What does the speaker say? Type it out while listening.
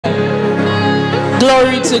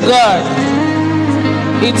Glory to God.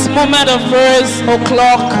 It's moment of praise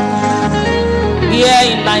o'clock here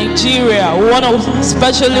in Nigeria. We want to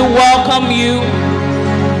especially welcome you.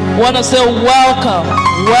 We want to say welcome,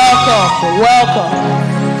 welcome, welcome.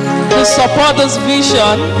 To support this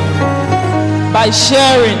vision by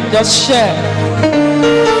sharing, just share.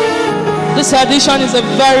 This edition is a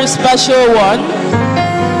very special one.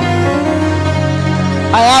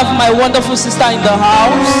 I have my wonderful sister in the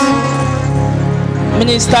house.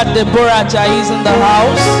 Minister Deborah Ajayi is in the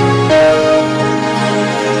house.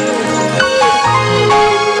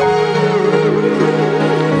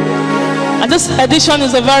 And this edition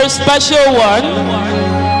is a very special one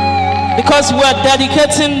because we're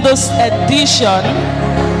dedicating this edition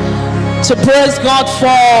to praise God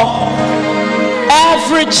for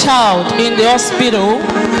every child in the hospital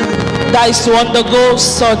that is to undergo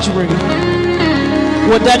surgery.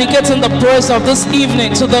 We're dedicating the praise of this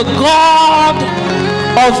evening to the God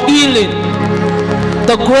of healing,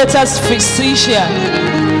 the greatest physician,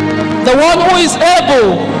 the one who is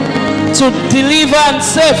able to deliver and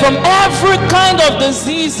save from every kind of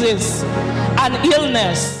diseases and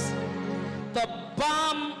illness. The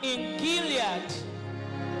balm in Gilead,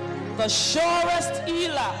 the surest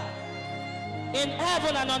healer in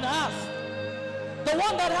heaven and on earth, the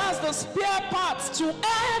one that has the spare parts to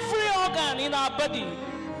every organ in our body,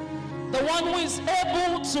 the one who is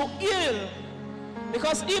able to heal,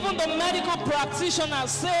 because even the medical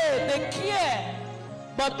practitioners say they care,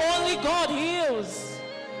 but only God heals.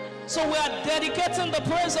 So we are dedicating the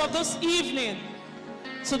praise of this evening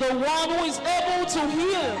to the one who is able to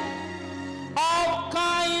heal all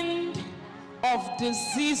kinds of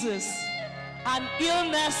diseases and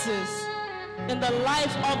illnesses in the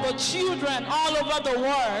life of the children all over the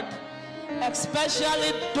world,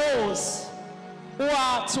 especially those who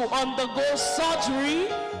are to undergo surgery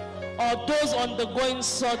or those undergoing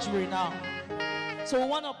surgery now. So we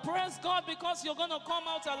want to praise God because you're going to come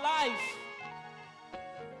out alive.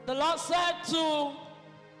 The Lord said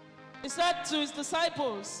to his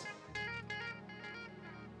disciples,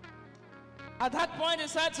 at that point he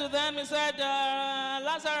said to them, he said,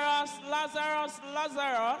 Lazarus, Lazarus,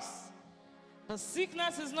 Lazarus, the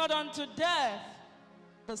sickness is not unto death.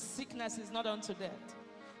 The sickness is not unto death.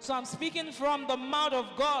 So I'm speaking from the mouth of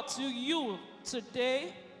God to you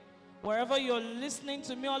today, wherever you're listening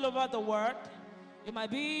to me all over the world. You might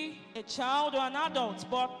be a child or an adult,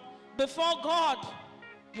 but before God,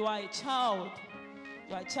 you are a child.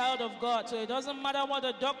 You are a child of God. So it doesn't matter what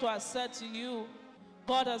the doctor has said to you.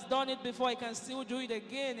 God has done it before. He can still do it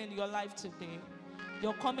again in your life today.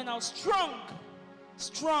 You're coming out strong,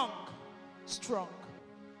 strong, strong.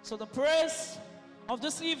 So the praise of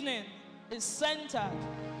this evening is centered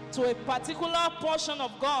to a particular portion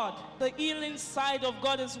of God. The healing side of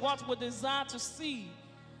God is what we desire to see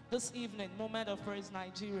this evening. Moment of praise,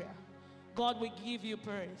 Nigeria. God will give you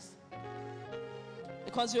praise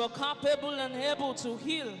because you are capable and able to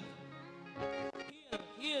heal. Heal,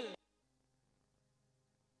 heal.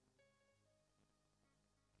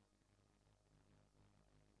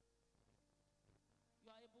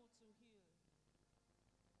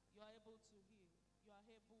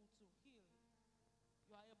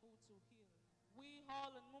 All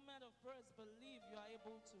in moment of praise, believe you are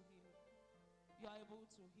able to heal. You are able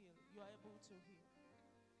to heal. You are able to heal.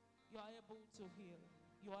 You are able to heal.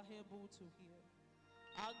 You are able to heal.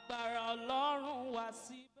 Agbára Ọlọ́run wá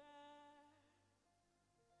síbẹ̀.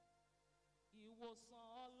 Ìwòsàn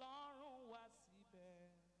Ọlọ́run wá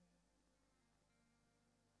síbẹ̀.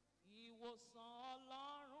 Ìwòsàn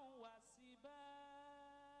Ọlọ́run wá síbẹ̀.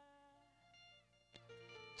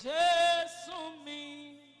 Jésù mi.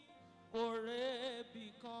 Orebi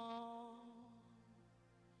kan,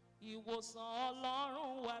 ìwòsàn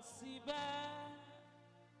Ọlọ́run wá síbẹ̀,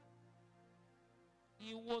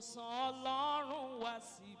 ìwòsàn Ọlọ́run wá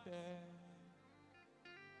síbẹ̀,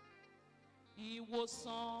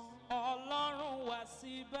 ìwòsàn Ọlọ́run wá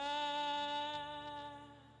síbẹ̀,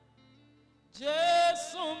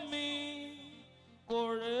 Jésù mi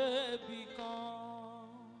orebi kan.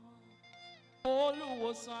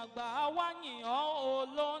 Olùwòsàn àgbà wá yìn ọ́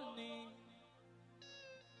olónìí,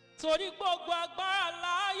 torí gbogbo agbára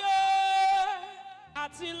láyé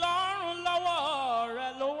àti lọ́run lọ́wọ́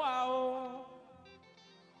rẹ̀ ló wà o.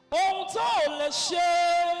 Ohun tó lè ṣe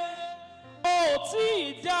ò tí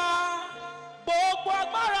ì dá, gbogbo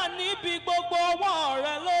agbára níbi gbogbo ọwọ́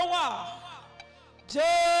rẹ̀ ló wà.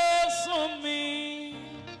 Jésù mi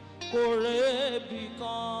kò rébi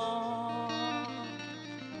kan.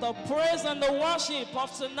 The praise and the worship of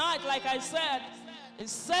tonight, like I said, is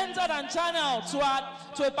centered and channeled to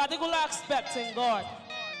a particular aspect in God.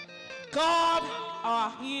 God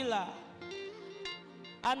our healer.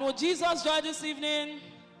 And with Jesus joy this evening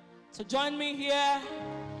to join me here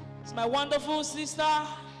is my wonderful sister,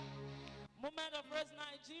 Moment of Praise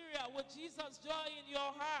Nigeria, with Jesus joy in your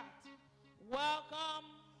heart. Welcome,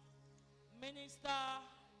 Minister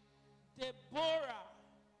Deborah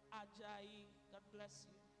Ajayi. God bless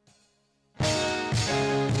you.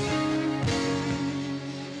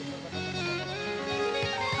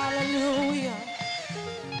 Hallelujah.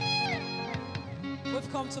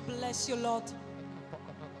 We've come to bless you, Lord.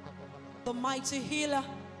 The mighty healer,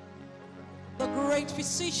 the great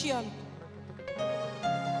physician,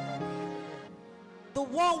 the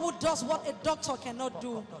one who does what a doctor cannot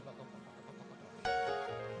do, the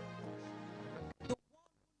one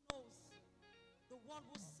who knows, the one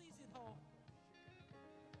who sees it all,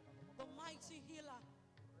 the mighty healer,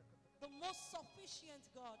 the most sufficient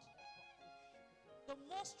God, the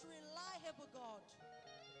most reliable God,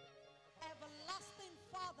 everlasting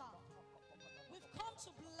Father. We've come to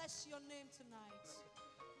bless your name tonight,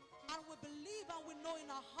 and we believe and we know in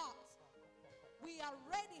our hearts, we are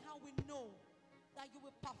ready and we know that you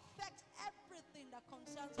will perfect everything that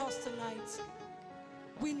concerns us tonight.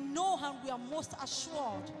 We know and we are most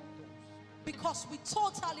assured because we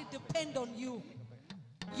totally depend on you.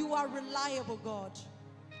 You are reliable, God.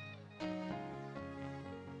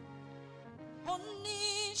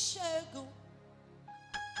 Oníṣègùn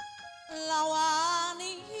làwa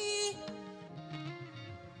níyì,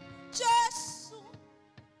 Jésù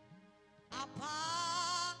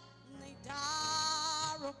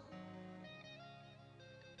abánidárò,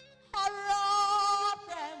 ọ̀rọ̀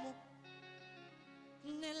rẹ̀ mú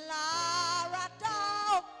ni lára dá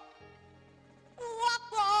wá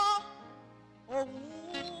gbọ́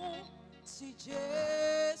ohùn ti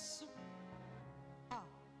Jésù.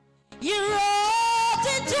 Ìró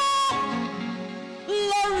dídùn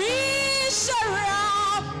lórí ìṣẹ̀ra,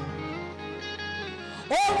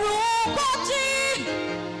 orúkọ tí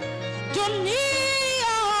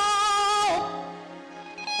dùnìyà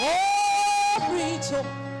orí tó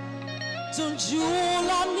dùn jù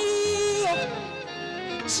lọ ní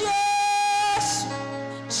Jésù,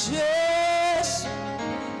 Jésù,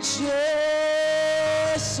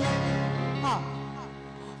 Jésù.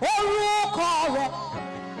 Orúkọ rẹ̀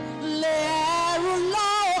lẹ́rù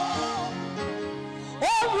lọ́wọ́,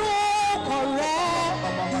 orúkọ rẹ̀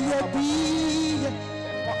iyebíye,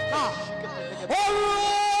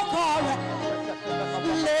 orúkọ rẹ̀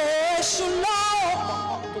lèṣù lọ́wọ́,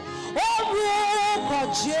 orúkọ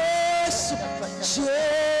Jésù,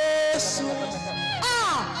 Jésù.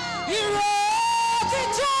 Ìró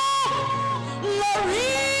dídùn lórí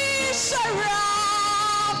ìṣẹ̀ra,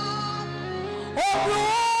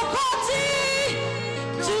 orúkọ tí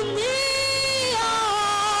dùnìyà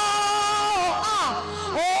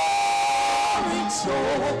orí tó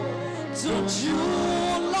dùn jù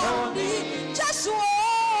lọ ní Jésù.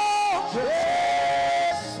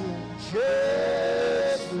 Jésù,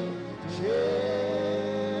 Jésù,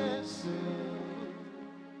 Jésù.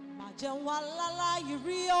 Má jẹ́ wá láláì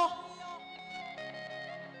rí ọ,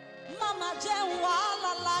 má jẹ́ wá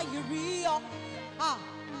láláì rí ọ.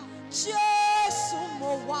 Jésù,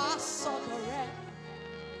 mo wá sọ́dọ̀ rẹ.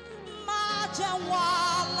 Má jẹ́ wá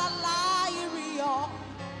láláì rí ọ.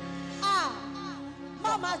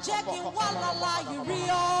 Má jẹ́ kí n wá láláì rí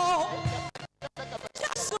ọ.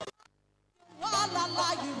 Jésù, wá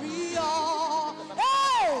láláì rí ọ.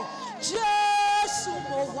 Jésù,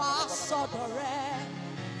 mo wá sọ́dọ̀ rẹ.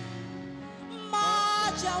 Má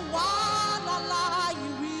jẹ́ wá láláì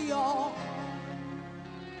rí ọ.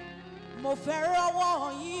 Mo fẹ́ rọ́wọ́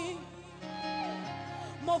yín,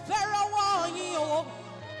 mo fẹ́ rọ́wọ́ yín o,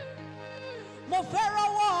 mo fẹ́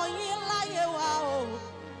rọ́wọ́ yín láyé wa o,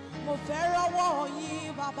 mo fẹ́ rọ́wọ́ yín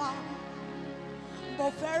bàbá, mo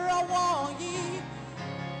fẹ́ rọ́wọ́ yín,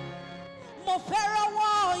 mo fẹ́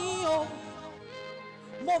rọ́wọ́ yín o,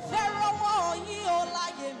 mo fẹ́ rọ́wọ́ yín o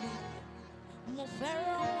láyé mi, mo fẹ́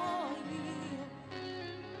rọ́wọ́ yín o.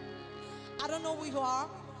 I don't know who you are,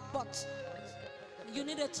 but you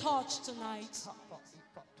need a touch tonight.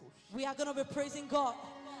 We are going to be praising God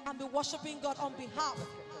and be worshiping God on behalf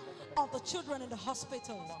of the children in the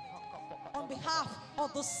hospitals, on behalf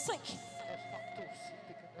of the sick.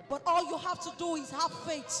 But all you have to do is have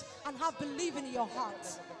faith and have belief in your heart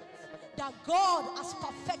that God has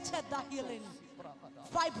perfected that healing.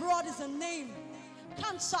 Fibroid is a name,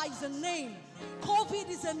 cancer is a name, COVID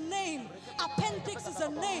is a name. Appendix is a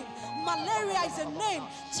name. Malaria is a name.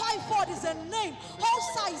 Typhoid is a name.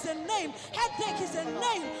 Ulcer is a name. Headache is a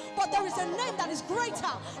name. But there is a name that is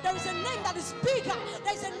greater. There is a name that is bigger.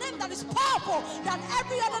 There is a name that is powerful than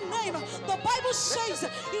every other name. The Bible says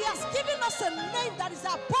He has given us a name that is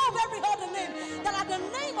above every other name. That at the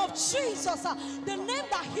name of Jesus, the name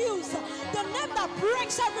that heals, the name that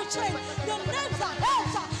breaks every chain, the name that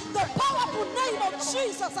helps, the powerful name of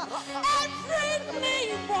Jesus, every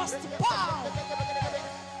knee must bow.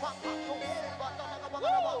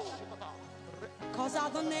 Because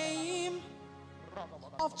at the name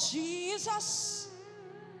of Jesus,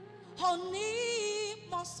 our knee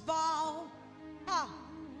must bow.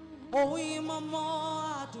 Oh,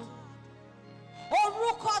 Imamadu,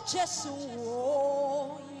 Oruko Jesu.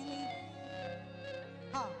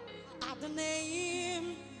 At the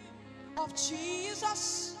name of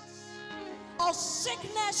Jesus, all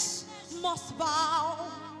sickness must bow.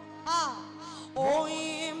 Oh,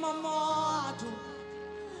 Imamadu,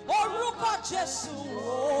 Oruko Jesu.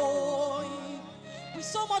 We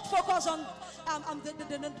so much focus on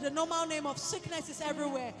the normal name of sicknesses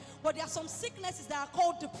everywhere, but there are some sicknesses that are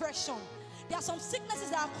called depression. There are some sicknesses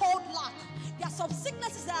that are called lack. There are some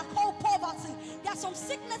sicknesses that are called poverty. There are some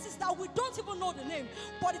sicknesses that we don't even know the name,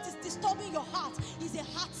 but it is disturbing your heart. It's a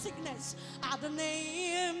heart sickness. At the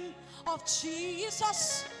name of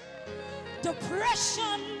Jesus,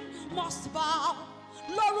 depression must bow.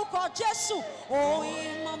 Lórúkọ Jésù, oh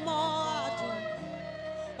Imamadu,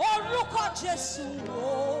 orúkọ Jésù,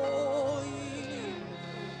 oh.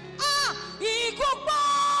 Ìgbàgbọ́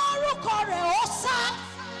orúkọ rẹ̀ ó sá.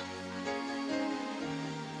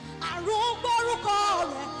 Àrùn gbórúkọ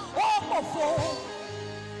rẹ̀ ó pòfo.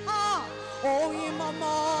 Oh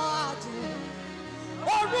Imamadu,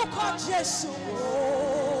 orúkọ Jésù,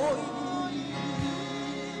 oh.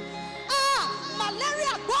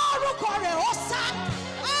 Malaria gbórúkọ rẹ̀ ó sá.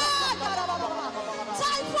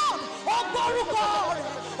 Typhoid ó gbórúkọ rẹ̀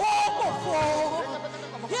ó pòfo.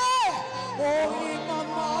 Oh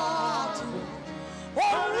Imamadu,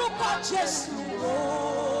 orúkọ Jésù,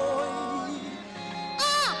 oh.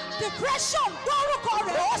 Depression gbórúkọ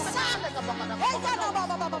rẹ̀ ó sá.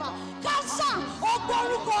 Cancer ó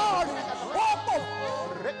gbórúkọ rẹ̀ ó pòfo.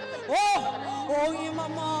 Oh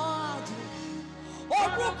Imamadu,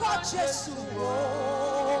 orúkọ Jésù,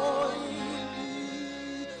 oh.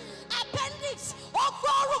 Appendix ó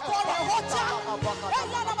gbórúkọ rẹ̀ ó já.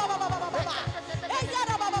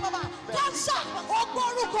 Cancer ó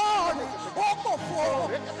gbórúkọ rẹ̀ ó pòfo.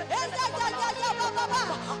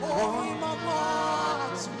 Oh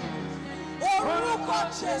Imamadu, orúkọ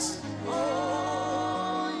Jésù,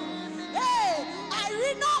 oh.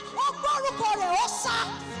 Àìrínà ó gbórúkọ rẹ̀ ó sá.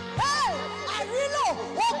 Àìrílò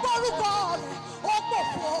ó gbórúkọ rẹ̀ ó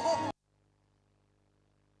pòfo.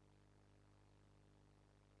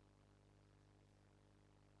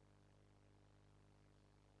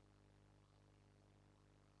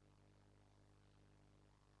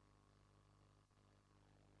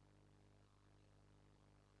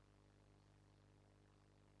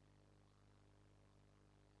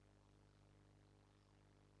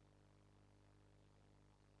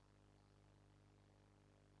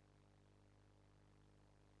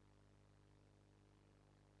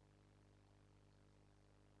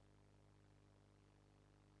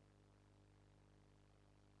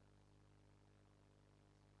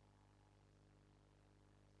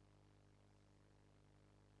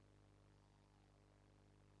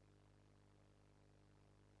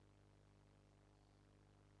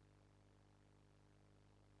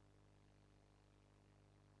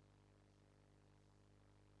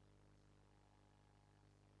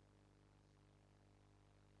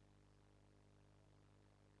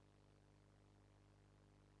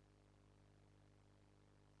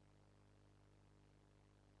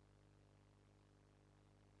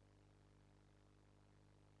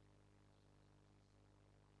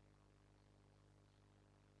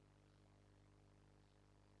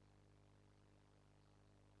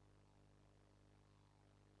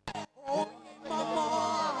 Oh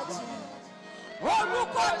Imamadu,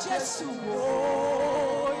 orúkọ Jésù,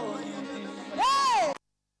 oh. Hey!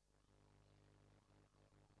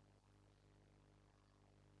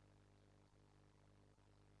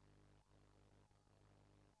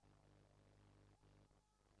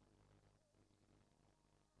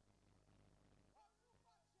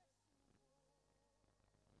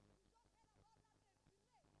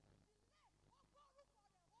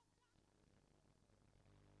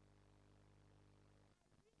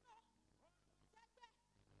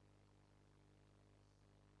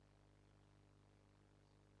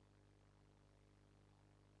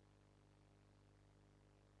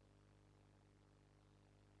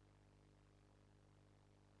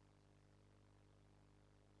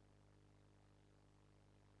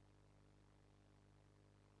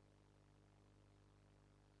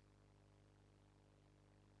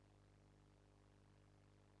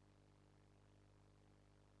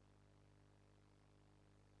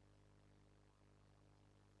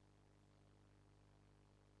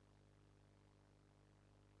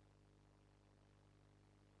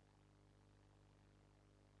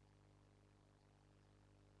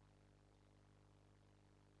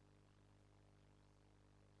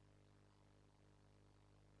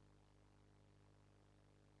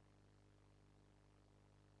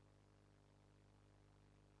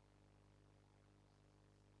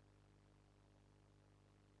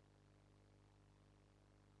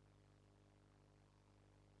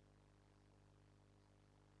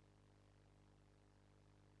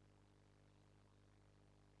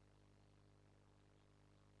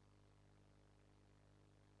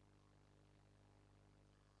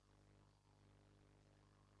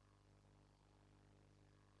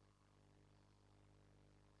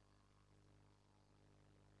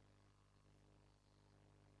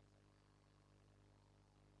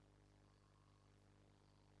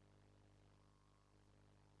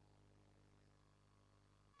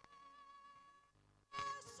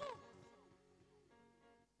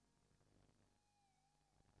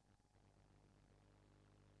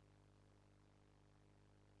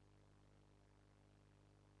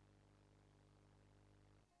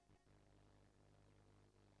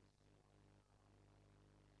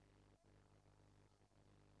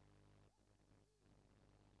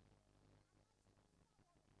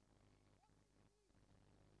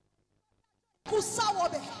 kú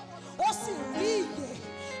sáwọ̀bẹ̀ ó sì rí ìyè.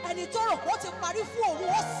 Ẹni tó rò ó ti parí fún òun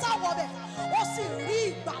ó sáwọ̀bẹ̀ ó sì rí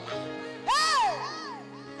ìgbàlà.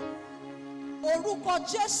 Orúkọ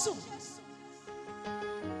Jésù,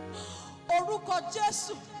 orúkọ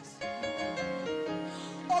Jésù,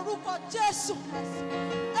 orúkọ Jésù.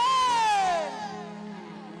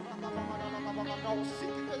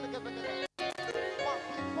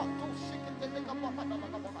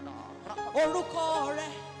 Orúkọ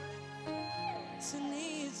rẹ̀ sì ní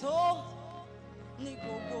ìtò ní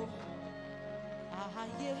gbogbo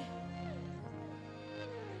ayé.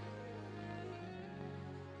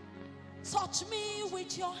 Touch me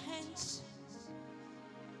with your hands,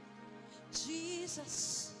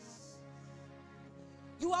 Jesus.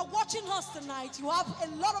 You are watching us tonight. You have a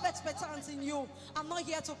lot of expectance in you. I'm not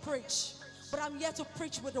here to preach, but I'm here to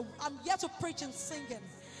preach I'm here to preach and singing.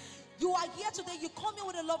 You are here today. You come in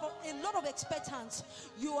with a lot of expectance.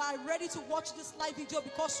 You are ready to watch this live video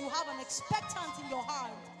because you have an expectance in your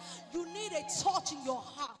heart. You need a touch in your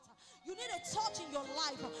heart. You need a touch in your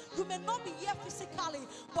life. You may not be here physically,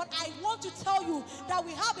 but I want to tell you that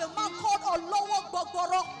we have a man called Olowo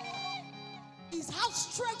Gbogboro. His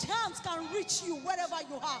outstretched hands can reach you wherever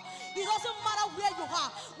you are. It doesn't matter where you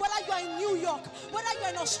are, whether you are in New York, whether you are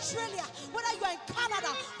in Australia, whether you are in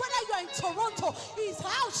Canada, whether you are in Toronto. His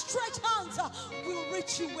outstretched hands will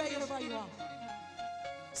reach you wherever you are.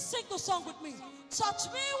 Sing the song with me. Touch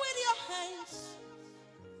me with your hands,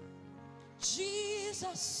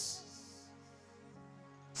 Jesus.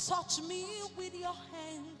 Touch me with your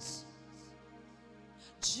hands,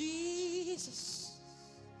 Jesus.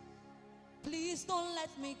 Please don't let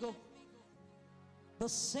me go the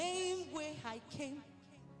same way I came.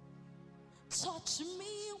 Touch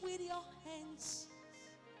me with your hands,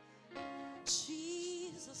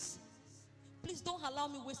 Jesus. Please don't allow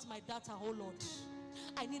me waste my data, oh Lord.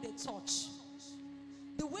 I need a touch.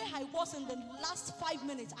 The way I was in the last 5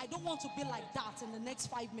 minutes, I don't want to be like that in the next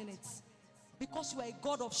 5 minutes. Because you are a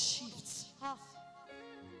God of shifts.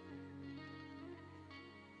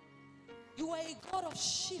 You are a God of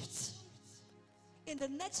shifts. In the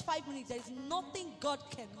next 5 minutes, there is nothing God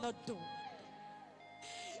cannot do.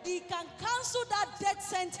 He can cancel that death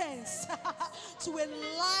sentence to a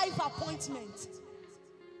live appointment.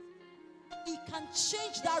 He can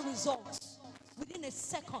change that result within a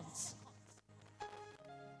second.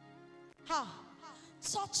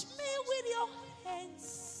 Touch me with your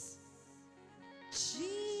hands,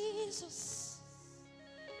 Jesus.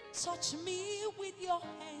 Touch me with your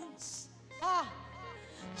hands,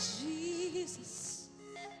 Jesus.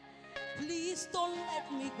 Please don't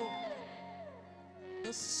let me go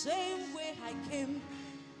the same way I came.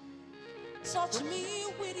 Touch me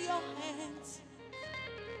with your hands,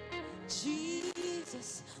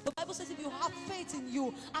 Jesus. The Bible says if you have faith in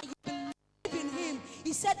you and you believe in him,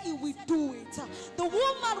 he said he will do it. The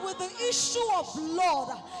woman with the issue of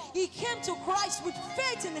blood, he came to Christ with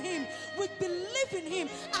faith in him, with belief in him,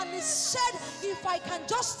 and he said, if I can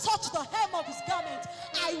just touch the hem of his garment,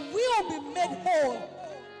 I will be made whole.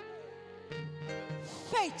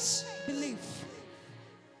 Faith, belief.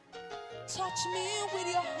 Touch me with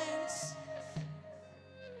your hands,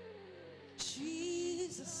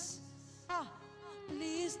 Jesus.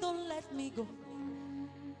 Please don't let me go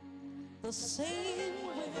the same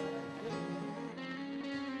way.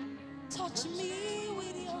 Touch me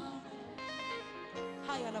with your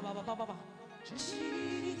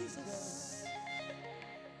Jesus.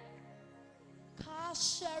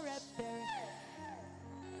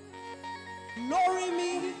 Glory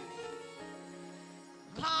me.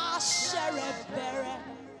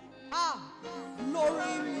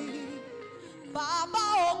 Glory me. Baba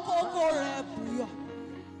okokore buyo.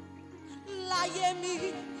 Laye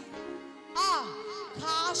mi.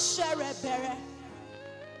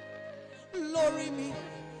 Glory me.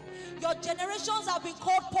 Your generations have been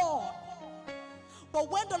called poor, but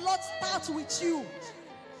when the Lord starts with you,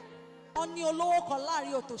 when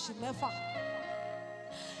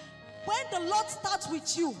the Lord starts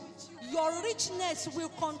with you, your richness will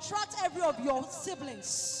contract every of your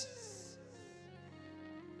siblings.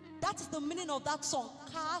 That is the meaning of that song.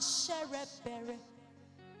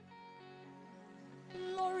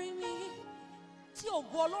 Glory me. Tí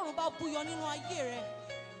ògo Ọlọ́run bá búyọ nínú ayé rẹ,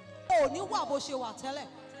 ò ní wà bó ṣe wà tẹ́lẹ̀.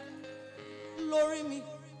 Glory me.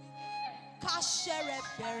 Káṣẹ́rẹ́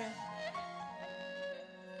bẹ̀rẹ̀.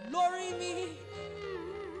 Glory me.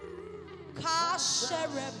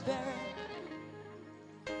 Káṣẹ́rẹ́ bẹ̀rẹ̀.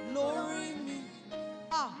 Glory me.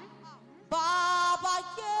 Baba,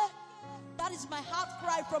 yeah. That is my heart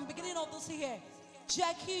cry from beginning of this year.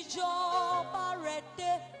 Jẹ́ kí ìjọba rẹ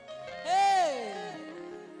dé. Hey.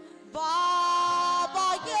 Bye.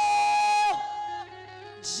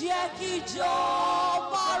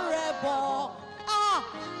 kíjọba rẹ̀ bọ̀,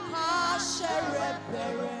 káṣẹ rẹ̀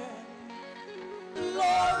bẹ̀rẹ̀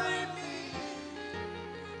lórí mi,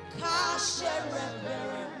 káṣẹ rẹ̀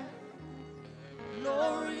bẹ̀rẹ̀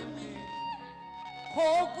lórí mi,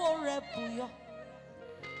 kógo rẹ̀ bùyọ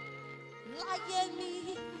láyé mi,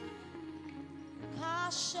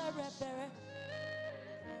 káṣẹ rẹ̀ bẹ̀rẹ̀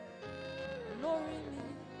lórí mi.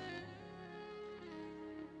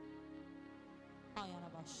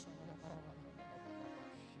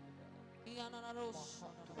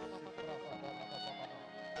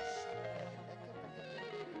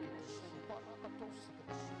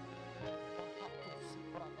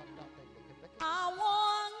 Àwọn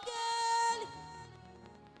áńgẹ́lì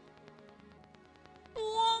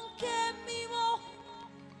wọ́n ń ké mímọ́,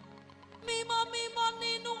 mímọ́, mímọ́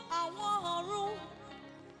nínú àwọn ọ̀run.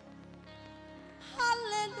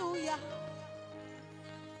 Hallelujah.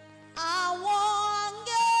 Àwọn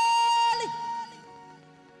áńgẹ́lì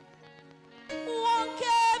wọ́n ń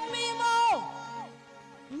ké mímọ́,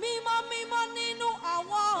 mímọ́, mímọ́ nínú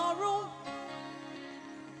àwọn ọ̀run.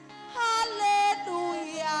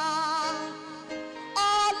 Hallelujah.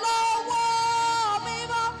 Ọlọ́wọ́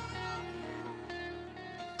mímọ́,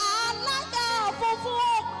 alága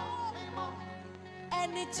funfun,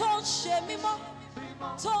 ẹni tó ń ṣe mímọ́,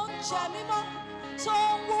 tó ń jẹ mímọ́, tó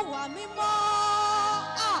ń hùwà mímọ́.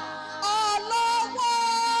 Ọlọ́wọ́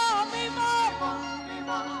mímọ́,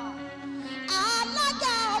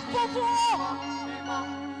 alága funfun,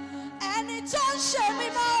 ẹni tó ń ṣe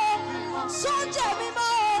mímọ́, tó ń jẹ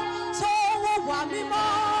mímọ́, tó ń hùwà mímọ́.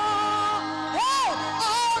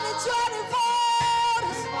 All the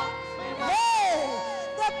 24s,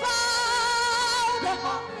 they bowed,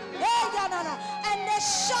 and they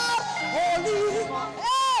shout, holy,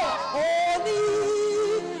 holy,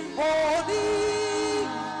 holy.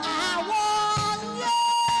 Àwọn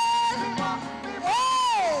yẹn,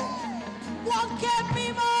 wọ́n ké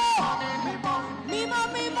mímọ́, mímọ́,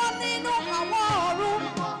 mímọ́ nínú àwọn ọ̀run.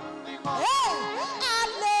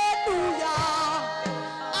 Hallelujah.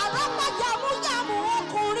 Àrọ́pá yàmúyàmú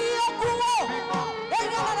ọkùnrin ogun wò.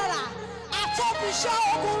 Àtọ́fiṣẹ́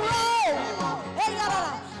ogun rọ̀.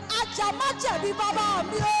 Ajàmájẹ̀bi bàbá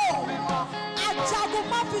mi o. Ajagun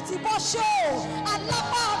má fi tìbọn ṣe o.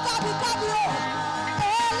 Alápá kábíkábí o.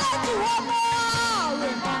 Ẹlẹ́dùn ọmọ ààrẹ.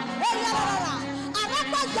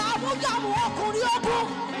 Àrọ́pá yàmúyàmú ọkùnrin ogun.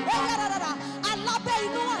 Alábẹ́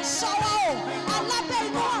inú àṣàwọ̀ o. Alábẹ́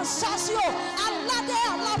inú àṣàṣì o. Aládé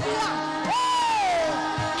àlàáfíà.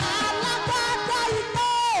 Alágbádá iná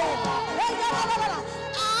o.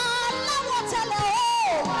 Aláwọ̀ tẹ̀lẹ̀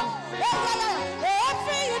o.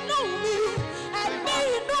 Èéfín inú mi, ẹ̀mí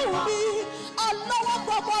inú mi, ọlọ́wọ́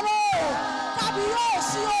gbọgbọrọ o.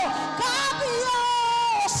 Kábíyèsí o,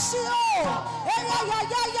 kábíyèsí o.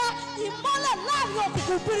 Ẹyáyáyáyá, ìmọ́lẹ̀ láàrin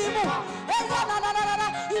òkùnkùn bírímù. Ìmọ́lẹ̀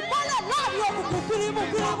láàrin òkùnkùn bírímù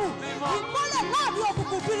bírímù. Ìmọ́lẹ̀ láàrin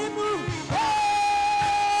òkùnkùn bírímù.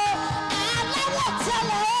 Aláwọ̀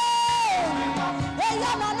tẹ̀lẹ̀ o.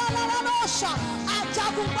 Ọ̀ṣà,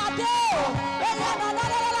 ajagunpadé o.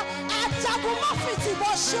 Ajagun má fi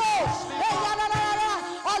tìbọn ṣe o.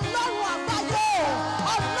 Ọlọ́run àgbáyé o.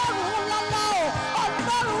 Ọlọ́run ńláńlá o.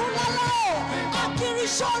 Ọlọ́run ńláńlá o.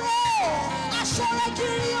 Akiriṣọ́rẹ́ o.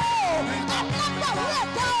 Aṣọ́rẹ́kiri o. Alágbàwí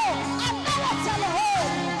ẹ̀dá o. Aláwọ̀ tẹ̀lẹ̀ o.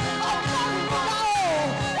 Ọlọ́run ńlá o.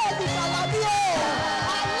 Olùgbàlà mi o.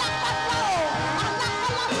 Alápàtà o.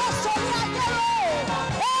 Alápàlà tó sọrí ayé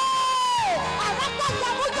o. Alápà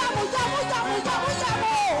yàmúyàmú yàmúyàmú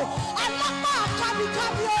o. Alápà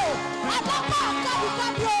kábíkábí o. Alápà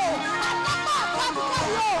kábíkábí o. Alápà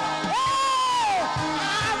kábíkábí o.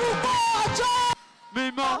 Arúgbó ọjọ́.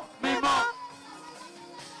 Mímọ́, mímọ́,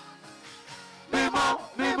 mímọ́,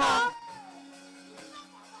 mímọ́,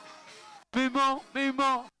 mímọ́,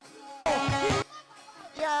 mímọ́.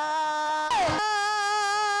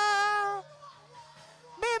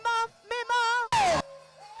 Mímọ́, mímọ́.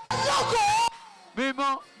 Lógo.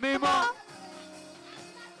 Mímọ́, mímọ́,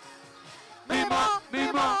 mímọ́,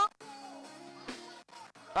 mímọ́.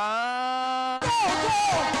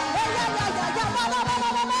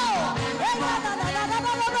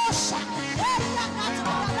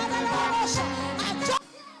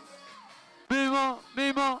 Mímọ́,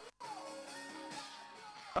 mímọ́. Mímọ́,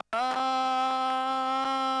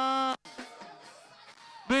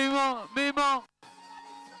 mímọ́.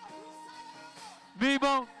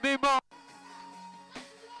 Mímọ́, mímọ́.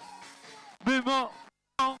 Mímọ́.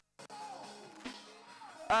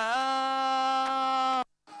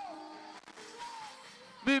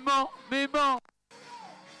 Mímọ́, mímọ́.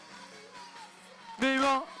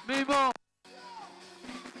 Mímọ́, mímọ́.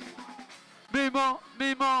 Mímọ́,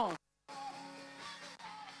 mímọ́.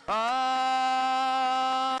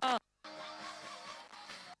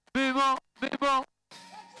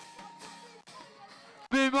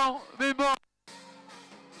 mímọ́, mímọ́.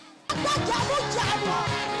 Jamu.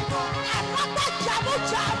 Àpáta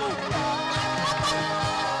jamu.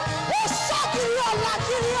 Òṣàkiri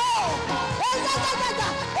ọ̀làkiri o. Oyayayaya.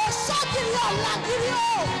 Òṣàkiri ọ̀làkiri o.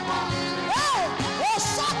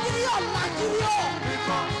 Òṣàkiri ọ̀làkiri o.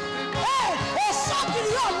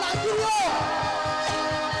 Òṣàkiri ọ̀làkiri o.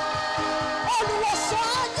 Olùwòsàn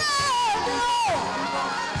ayé mi o.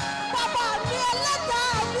 Bàbá mi ẹlẹ́dàá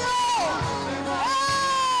mi o.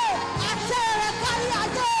 Àtẹ̀rẹ̀ kárí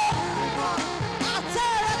ayé o.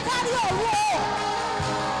 Àtẹ̀rẹ̀ kárí òru o.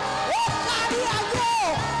 Ó kárí ayé o.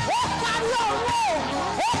 Ó kárí òru o.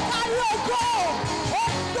 Ó kárí ògo. Ó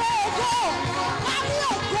gbé ògo. Kárí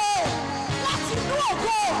ògo. Láti inú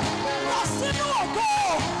ògo. Lọ sínú ògo.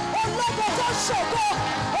 Ológo tó ṣògo.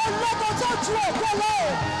 Ológo tó ju ògo lọ.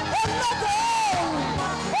 Ológo.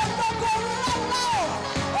 Ológo ńlá.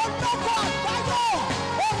 Ológo àgbáyé.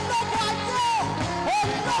 Ológo ayé.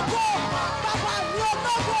 Ológo. Bàbá mi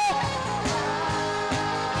ológo.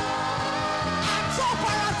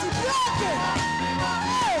 Àtọ́farasì bí òkè.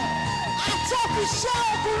 Àtọ́fiṣẹ́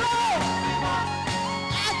ogun rẹ̀.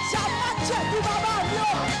 Ajá má jẹ̀bi bàbá mi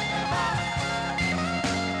o.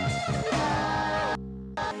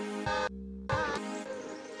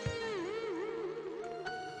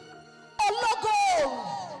 Ológo.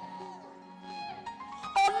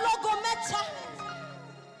 Ológo mẹ́ta.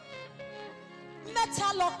 Mẹ́ta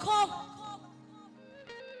lọ́kàn.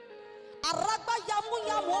 Àràgbá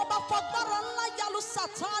yamuyamu ọba fagbára ńlá yalu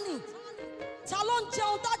Sátánì. Ta ló ń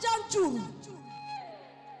jẹun dájá ń jù?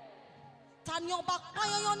 Ta ni ọba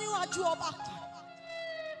pányányán níwájú ọba kan?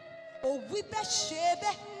 Òwí bẹ́ẹ̀ ṣe é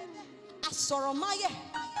bẹ́ẹ̀. Asọ̀rọ̀máyẹ̀.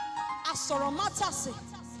 Asọ̀rọ̀mátàsé.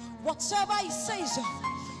 Whatever he says,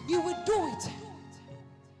 you will do it.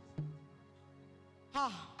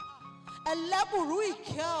 Ẹlẹ́bùrú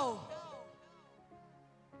ìkẹ́ o.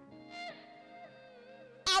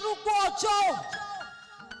 Arúgbó ọjọ́ o.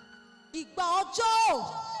 Ìgbà ọjọ́ o.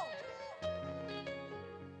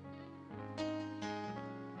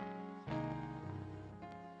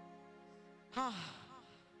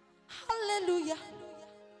 Hallelujah.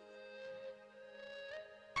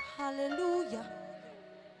 Hallelujah.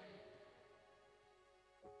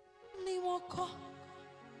 Ni wọ́n kọ́.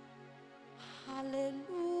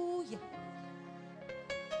 Hallelujah.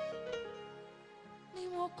 Ni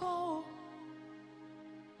wọ́n kọ́ o.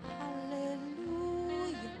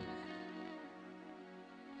 Hallelujah.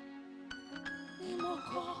 Ni wọ́n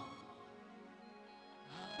kọ́.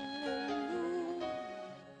 Hallelujah.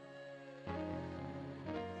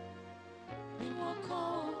 Ni wọ́n kọ́.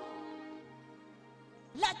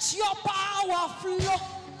 Let your power flow.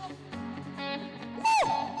 Woo!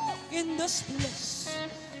 In this place.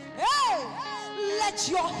 Hey! Let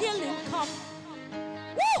your healing come.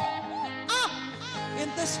 Woo! In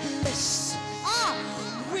this place.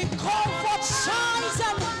 We call for signs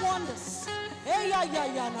and wonders. Hey,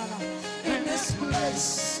 in this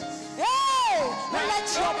place. Hey! Let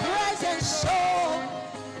your presence show.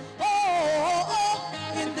 Oh,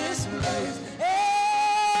 in this place.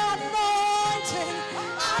 Hey, anointing.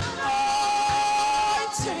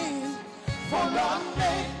 For one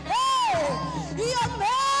day. Hey! Your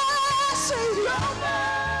mercy.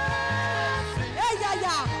 Hey,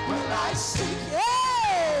 will I seek?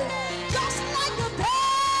 Hey! Just like the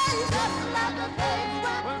days.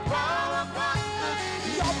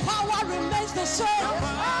 Your power remains the same.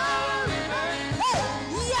 Hey!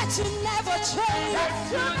 Yet you never change.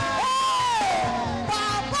 Hey!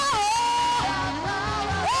 Baba!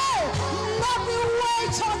 Hey! Lord, we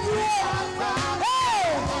wait on you. Hey!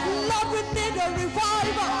 Lord, we need a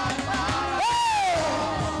revival. Hey!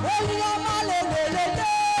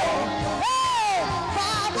 Hey!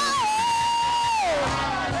 Baba! Hey!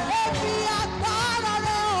 Be agbára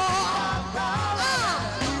rẹ o.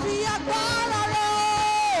 Be agbára rẹ o.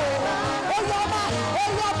 Oyoma.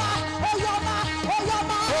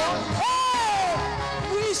 Hey!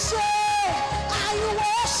 We say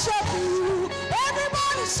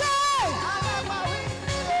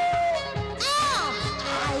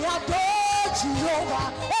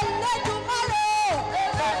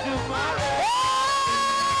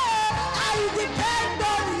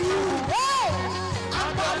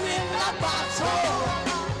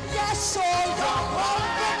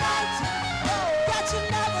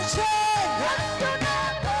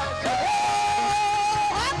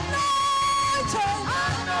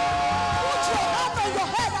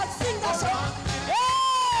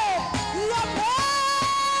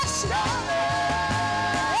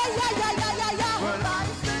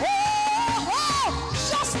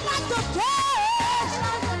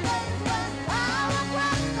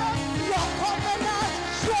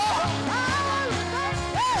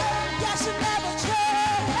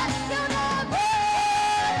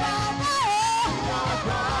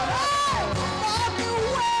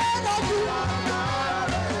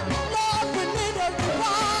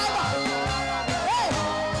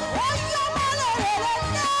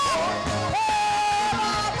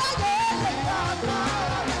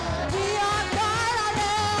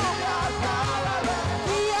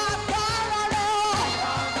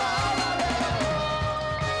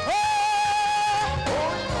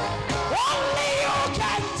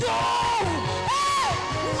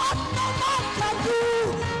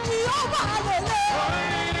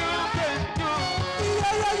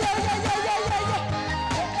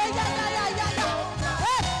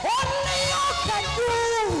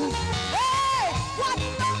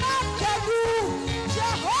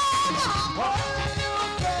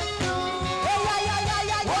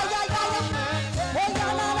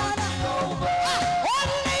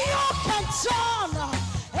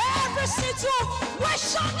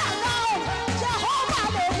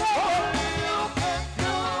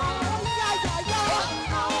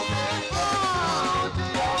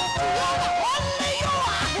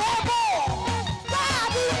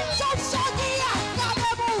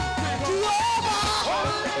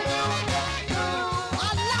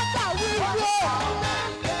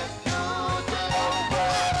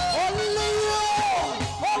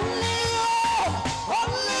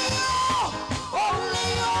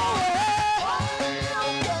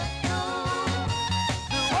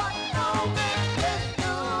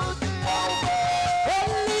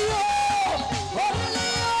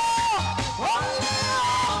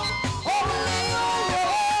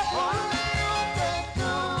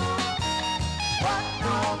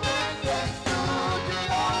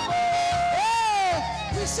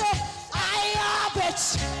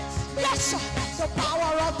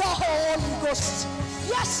Ghost.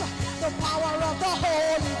 Yes, the power of the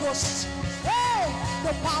Holy Ghost. Hey,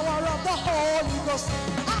 the power of the Holy Ghost.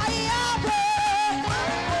 I am it.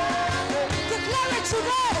 Declare it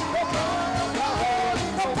today.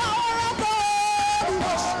 The power of the Holy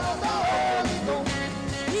Ghost.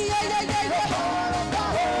 Yeah, yeah, yeah, yeah.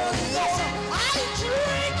 Yes, I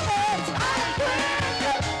drink it.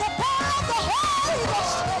 The power of the Holy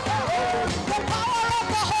Ghost. The power of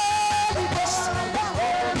the Holy Ghost.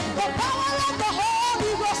 The power of the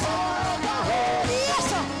Holy Ghost. Yes,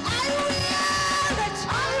 I will it.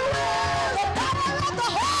 The power of the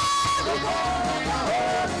Holy Ghost.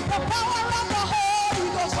 The power of the Holy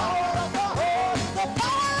Ghost. The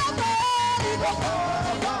power of the Holy Ghost. Yeah.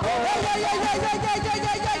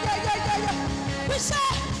 We say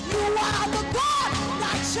you are the God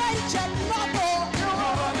that changes nothing. You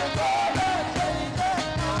are the God that changes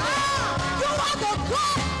nothing. You are the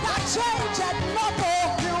God that changes nothing.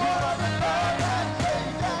 You are the God that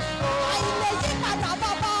changes nothing. I lay in my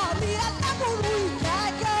baba, me and the Guru.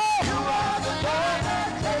 You are the God that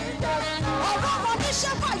changes nothing. I want to be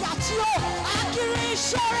shepherd at you. I can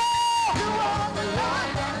share it. You are the God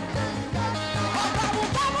that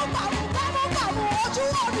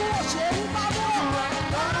changes nothing.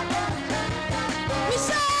 We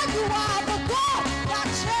said you are the God that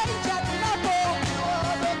changes nothing.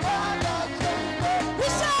 We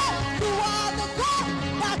said you are the God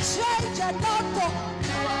that changes nothing.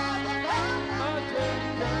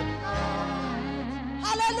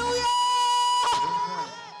 Hallelujah!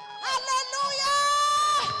 Hallelujah!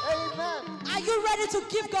 Amen. Are you ready to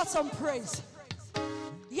give God some praise?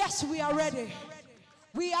 Yes, we are ready.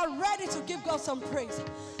 We are ready to give God some praise.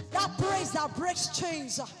 That praise that breaks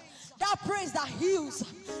chains. That praise that heals.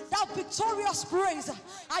 That victorious praise.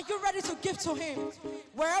 Are you ready to give to Him?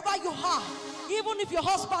 Wherever you are, even if your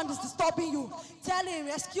husband is disturbing you, tell him,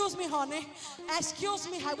 excuse me, honey. Excuse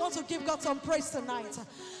me, I want to give God some praise tonight.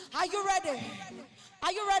 Are you ready?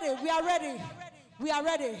 Are you ready? We are ready. We are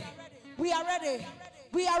ready. We are ready.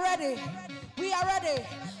 We are ready. We are ready.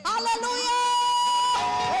 Hallelujah!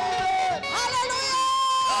 Hallelujah!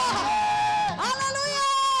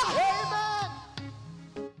 Hallelujah! Amen.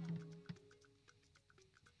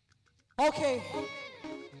 Okay.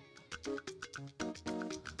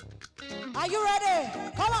 Are you ready?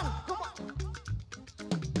 Come on. Come on.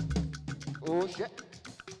 Oh shit.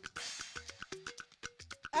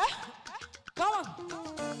 Come on.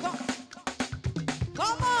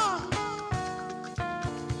 Come on.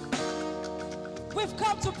 We've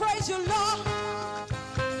come to praise you, Lord.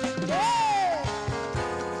 Yeah.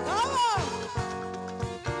 Come on.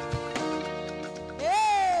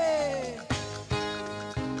 Yeah.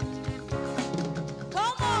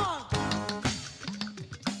 Come on.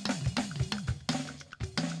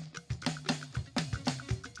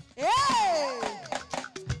 Yeah.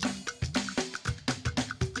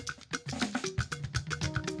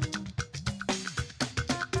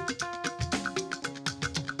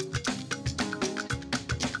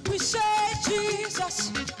 We say,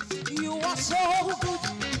 Jesus, you are so good.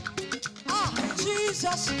 Ah,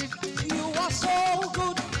 Jesus, you are so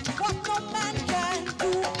good. What no man can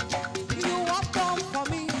do, you have done for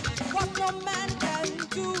me. What no man can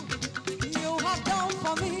do, you have done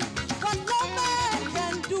for me. What no man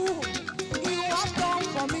can do, you have done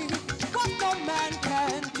for me. What no man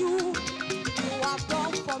can do, you have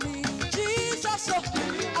done for me. Jesus,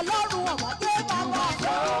 Ọlọ́run ọ̀mọ̀dé bàbá,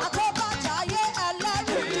 àtọ́bàjáyé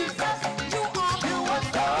ẹlẹ́rù. You are so good.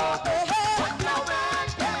 What no man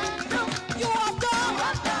can do, you have done.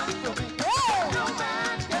 No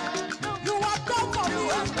man can do. You have done for me.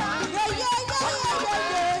 Yeah.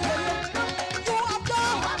 You have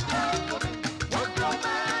done. What no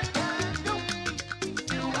man can do,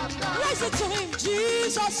 you have done. Raise it to Him,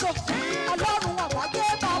 Jesus. Ọlọ́run ọ̀mọ̀dé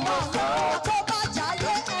bàbá,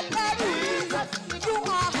 àtọ́bàjáyé ẹlẹ́rù. You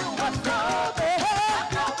are so good.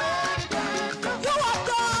 No man can do. You have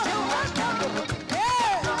done.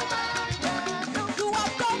 Yeah. You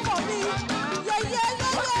have done for me. Yeah.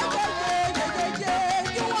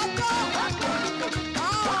 You have done.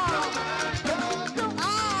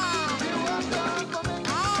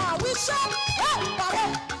 We shout.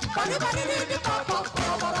 Body,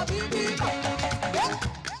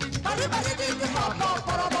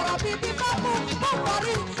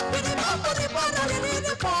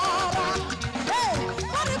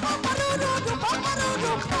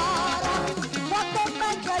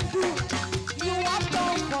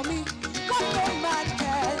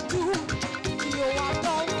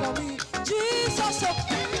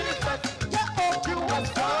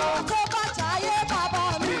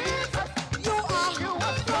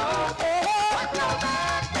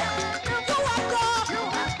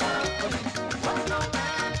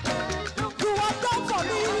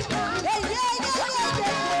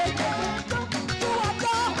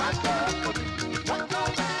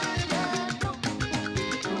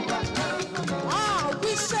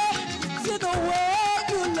 the way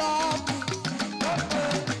you love me.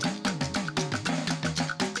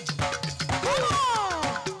 Come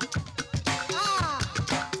on.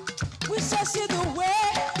 We say, see the way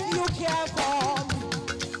you care for me.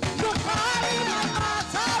 You carry my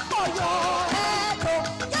matter for your head.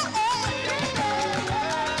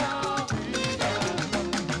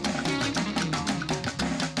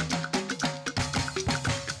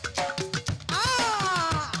 Oh,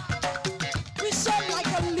 yeah. We say like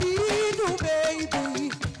a little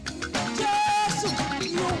baby. Yes,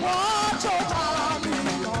 you watch over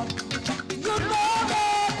me, Lord. You know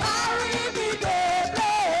they carry me,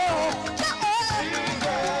 baby.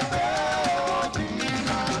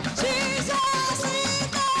 Jesus is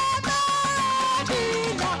the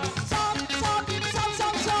baby. Some.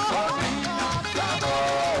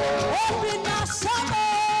 Open up some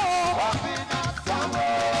more.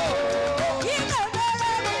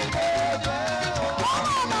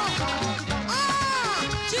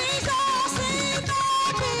 Jesus is the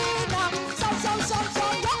baby. Some.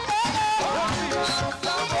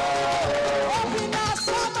 Open up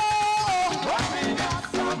some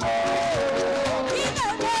more.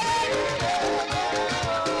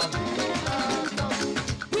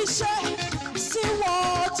 We say, see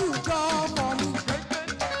what you done for me.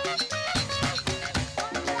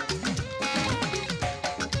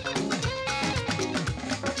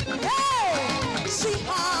 Hey, see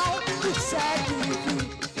how you set me free.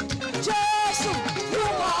 Jesus, you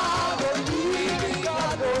are the living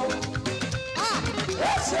God.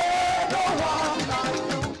 They say no one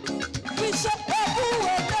like you. We say,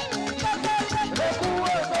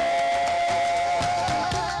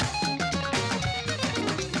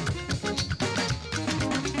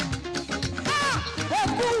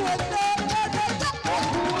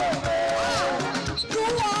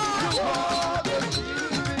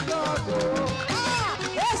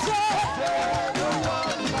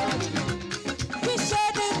 we say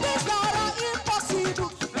the things that are impossible,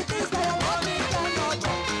 the things that are nothing cannot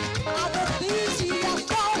do, are the things He has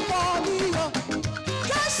done for me.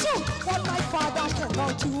 Yes, what my father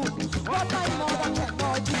cannot do, what my mother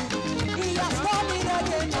cannot do, He has done it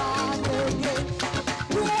again and again.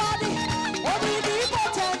 You are the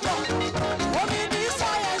omnipotent God,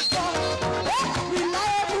 omniscient God,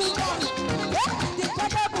 reliable God,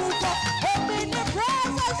 dependable God,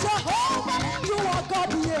 omnipresent Jehovah. You are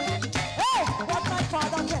God here. Hey, what my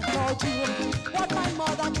father cannot do, what my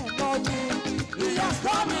mother cannot do, He has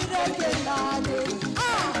done it again and again.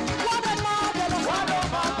 What a marvelous, you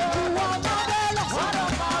are marvelous, what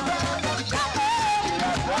a marvelous,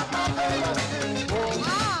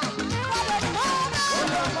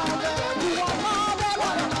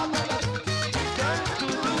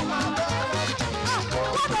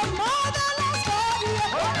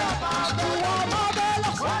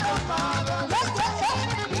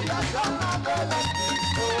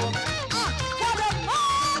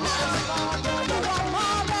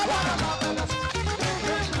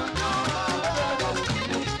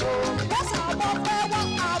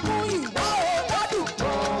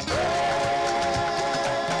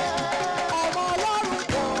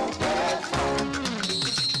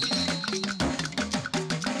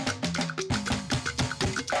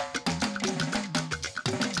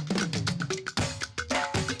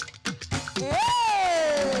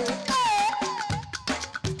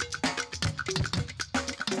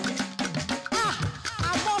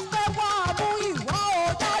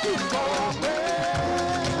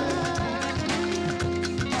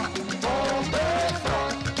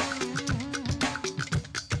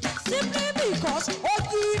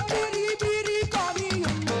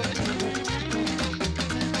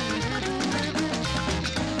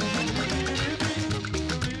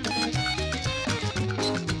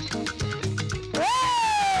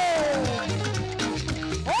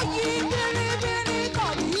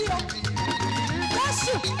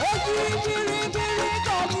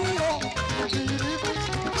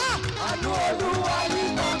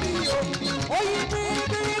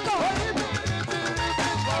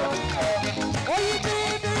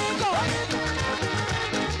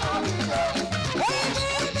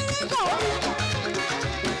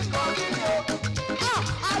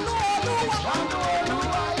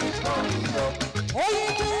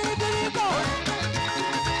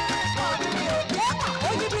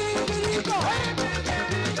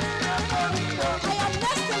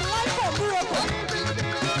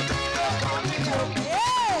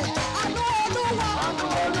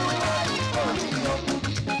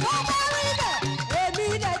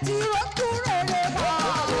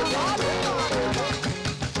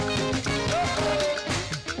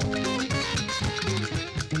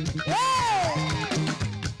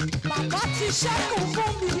 ṣẹ́kù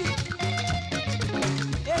fún mi.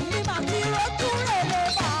 Èmi mà ti rojú rere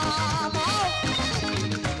bàbá o.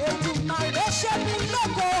 Èdùmàrè ṣe mí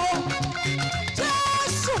lógo.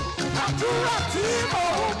 Jésù àdúrà tí mo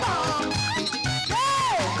ń gbà.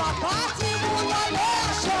 Bàbá tí mo wọlé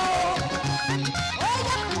aṣọ. Ó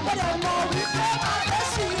yẹ gbọ́dọ̀ mọ̀ wípé adé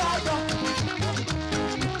sí ayọ̀.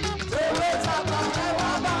 Tèwé tàgbà ẹ wá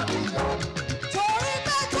bá mi lọ. Torí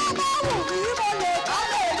pé tó bá wù mí mo lè bá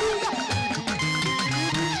lè lúyà.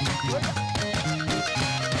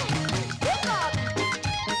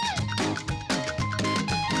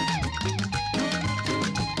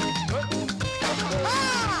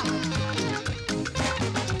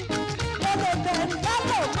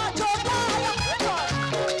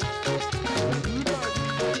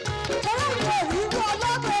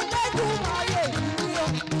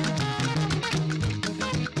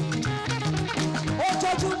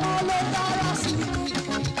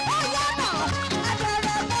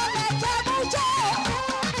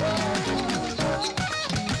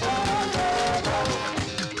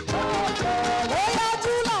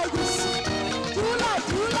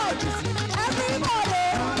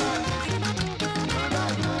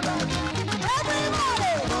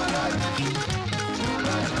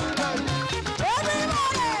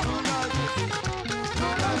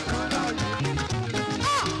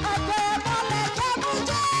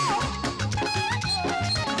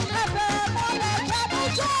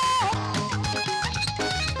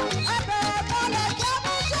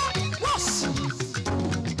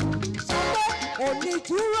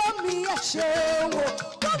 Onídúró mi ẹ ṣeun o,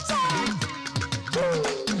 tó tán.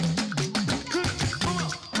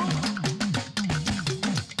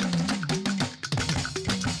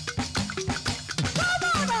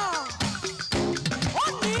 Gómìnà,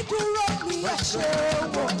 onídúró mi ẹ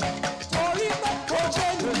ṣeun o, torí pé ojú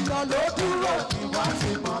ènìyàn ló dúró ni wọ́n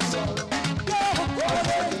ti mọ̀ sọ̀rọ̀. Ojú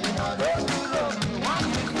ènìyàn ló dúró ni wọ́n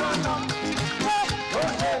ti mọ̀ lọ.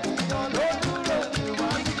 Ojú ènìyàn ló dúró ni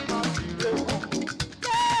wọ́n ti mọ̀ sí rẹ̀ wọ́n.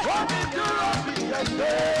 Onídúró mi ẹ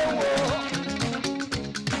ṣeun o.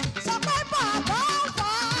 Sọ pé bàbá ọ̀fà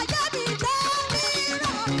ayé mi dá mi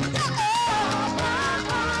rà. Bàbá ọ̀fà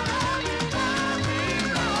ayé mi dá mi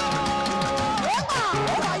rà. Ó mà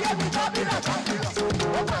ayé mi dá mi rà jáde rà.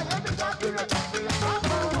 Ó mà ayé mi dá mi rà jáde rà.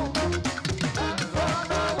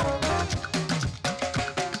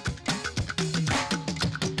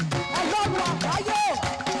 Ọlọ́run àgbáyé.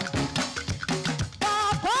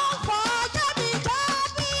 Bàbá ọ̀fà ayé mi dá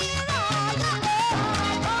mi rà.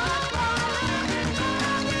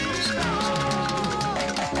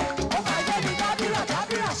 Ó mà ayé mi dá mi rà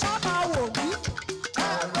jáde rà. Ṣá máa wò mí.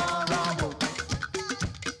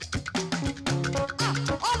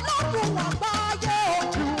 Ọlọ́run àgbáyé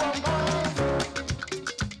o.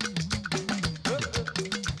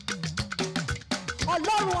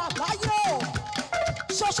 Ọlọ́run àgbáyé o.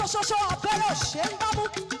 Ṣoṣoṣoṣo abẹ́rẹ́ ṣe ń bámú.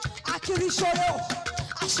 Akiri ṣore o.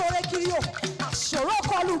 Aṣore kiri o. Àṣòro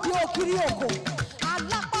kọlù bí o kiri oko.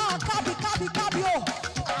 Alápá kábíkábíkábí o.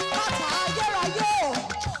 Àpáta ayérayé o.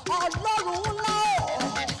 Ọlọ́run ńlá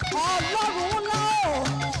o. Ọlọ́run ńlá o.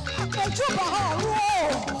 Àpèjúbà ọ̀run o.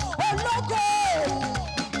 Ológo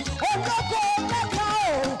ológo mẹ́ta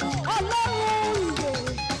o. Ọlọ́run ìyè.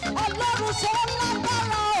 Ọlọ́run tó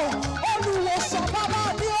lágbára o. Olùwòsàn bàbá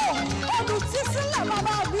mi o. Olùtísílẹ̀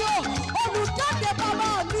bàbá mi o. Olùdáde bàbá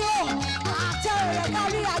mi o. Àtẹ̀rẹ̀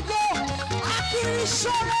kárí ayé. Akiri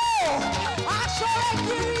ṣọ́rẹ́ o. Aṣọ́rẹ́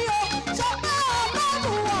kiri o. Sọ pé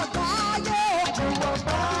Ọlọ́run àgbáyé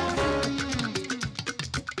o.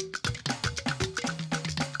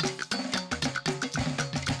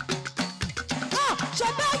 Ṣé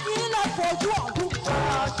báyìí lẹ fojú ọdún?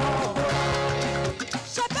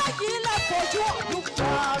 Ṣé báyìí lẹ fojú ọdún?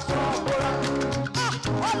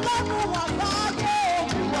 Ọlọ́run àgbáyé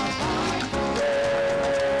o.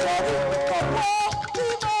 Torí gbogbo bí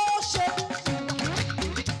mo ṣe.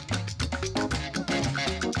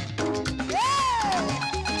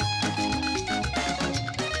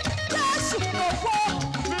 Jésù gbogbo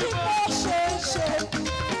bí mo ṣe ń ṣe.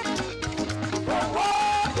 Gbogbo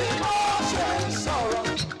bí mo ṣe ń sọ̀rọ̀.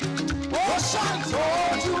 Ó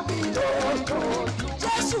ṣàtọ́jú mi lójoojúmọ́.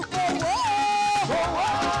 Jésù gbogbo. Gbogbo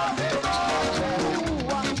bí mo ṣe ń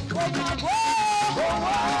hùwà. Gbogbo.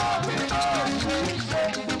 Gbogbo bí mo ṣe ń ṣe.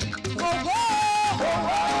 Gbogbo.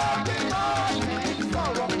 Gbogbo bí mo ṣe ń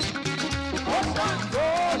sọ̀rọ̀. Ó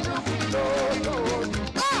ṣàtọ́jú mi lójoojúmọ́.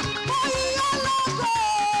 Mo yí ọlọ́gọ́.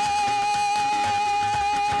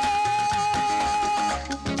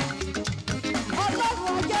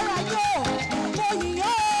 Ọlọ́run ayérayé o, mo yìn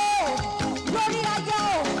ọ́ o, lórí aya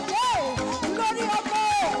o, lórí ọmọ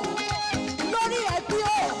o, lórí ẹbí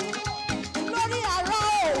o,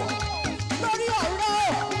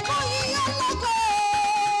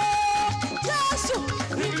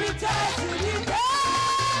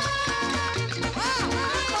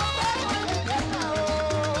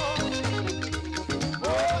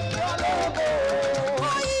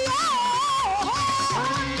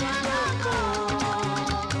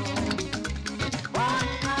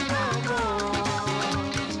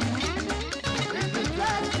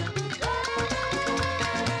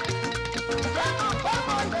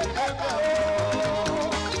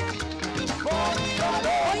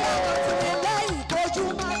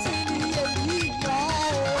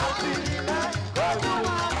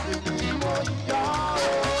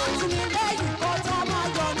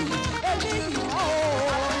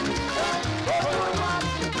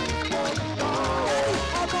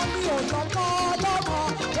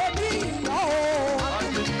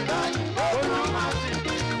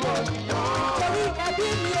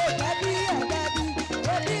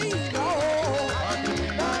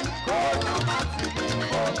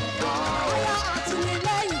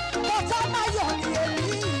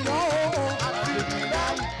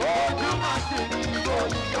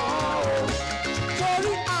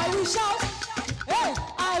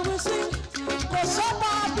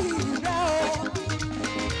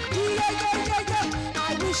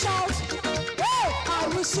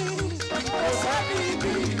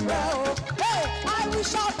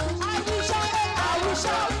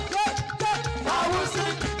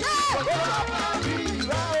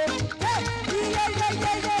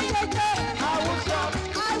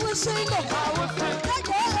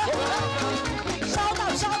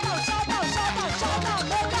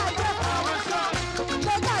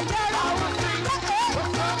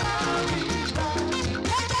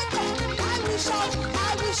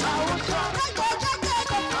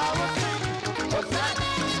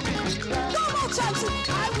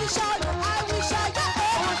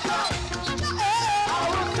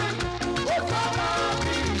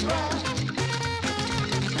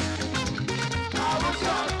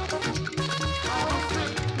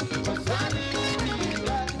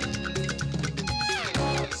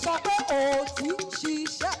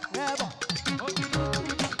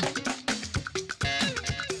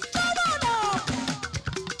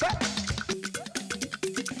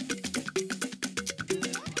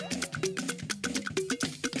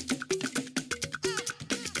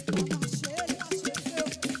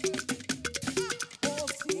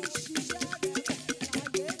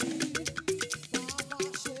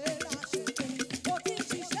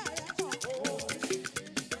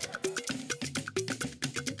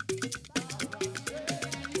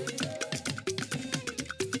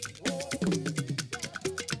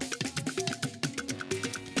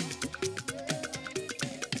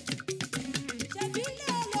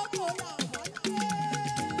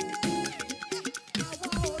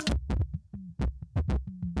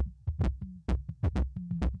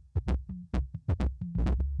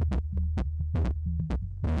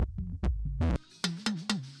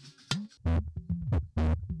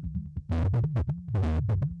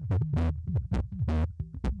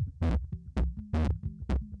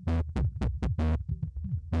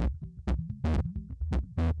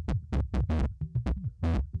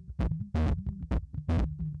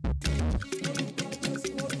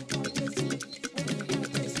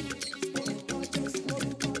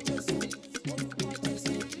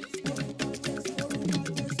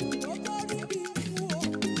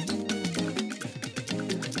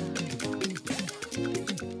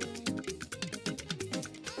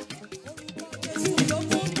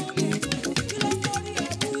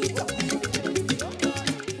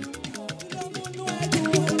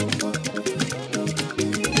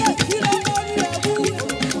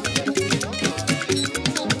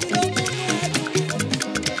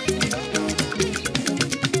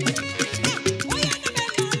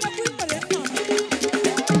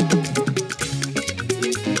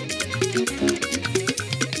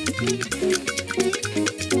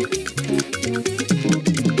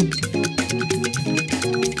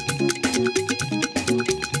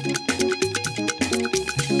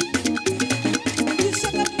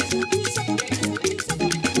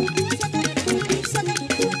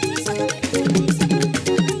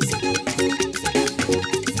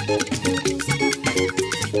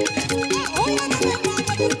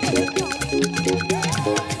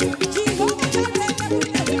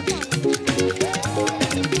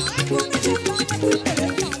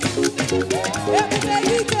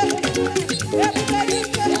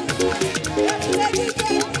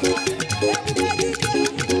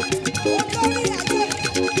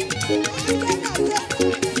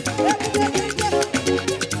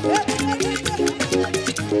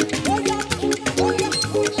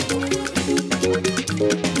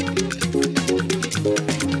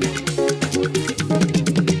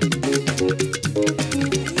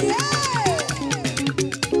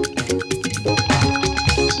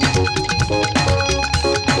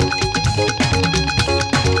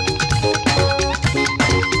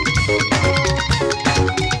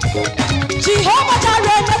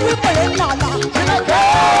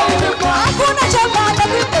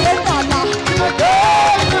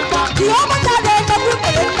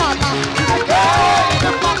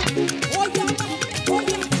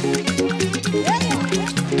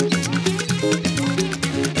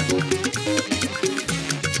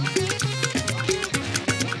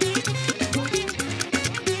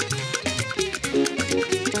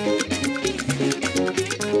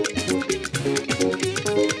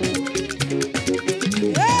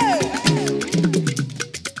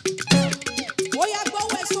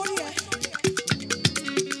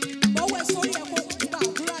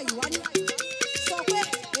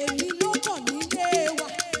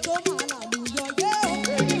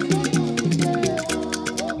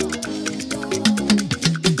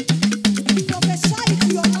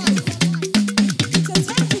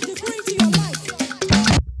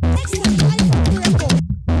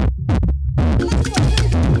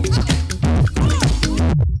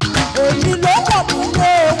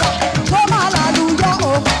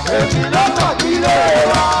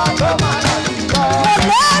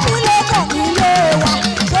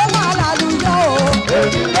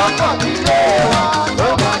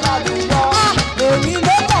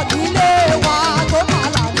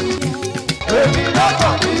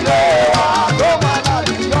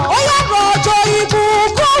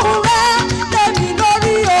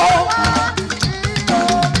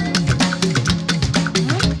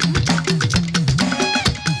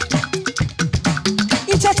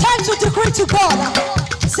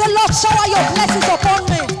 Lord, shower your blessings upon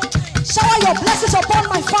me. Shower your blessings upon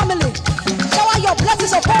my family. Shower your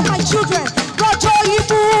blessings upon my children. Rojo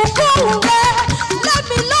ibu let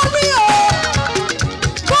me love you.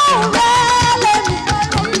 Let me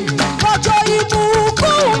Rojo ibu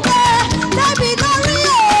let me love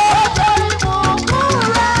you.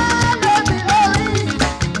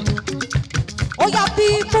 Oh yeah,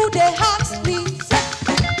 people they ask me.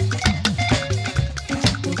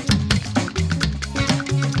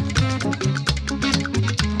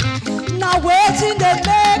 Now waiting they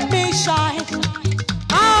make me shine.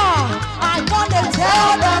 I wanna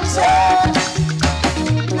tell them so.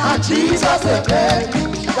 Now Jesus they make me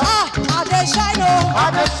shine. I they shine, oh.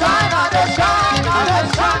 I they shine, I they shine, I they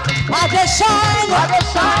shine. I they shine, I they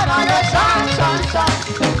shine, I they shine, shine, shine.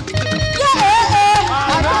 Yeah. I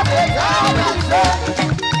they tell them so.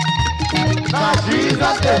 Now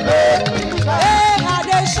Jesus they make me shine. Hey, I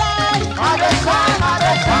they shine, I they shine, I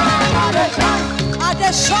they shine, I they shine. I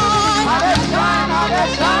they shine, I they shine, I they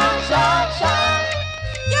shine, shine, shine.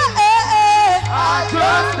 Yeah, I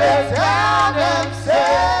just they tell them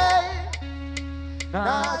say,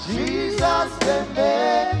 now Jesus they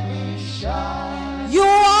make me shine. You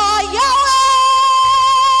are Yahweh.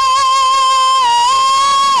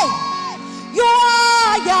 You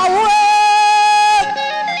are Yahweh.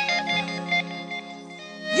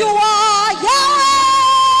 You are Yahweh.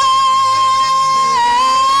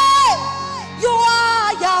 You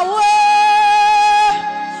are Yahweh.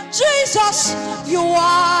 Jesus, you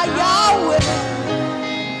are Yahweh.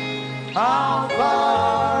 Alpha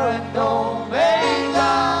and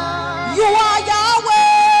Omega. You are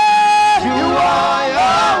Yahweh. You are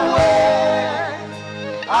Yahweh.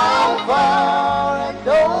 Alpha and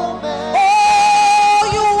Omega. Oh,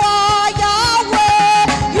 you are Yahweh.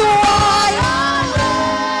 You are Yahweh.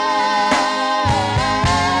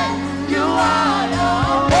 You are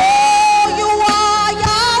Yahweh. Oh, you are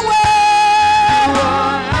Yahweh. You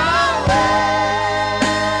are Yahweh.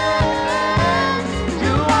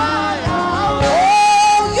 You are Yahweh.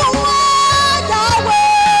 Oh, you are Yahweh.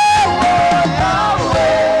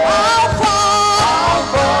 Alpha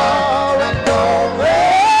and Omega.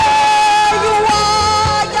 You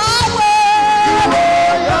are Yahweh.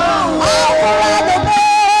 Alpha and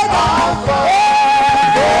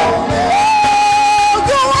Omega.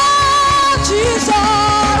 You are Jesus.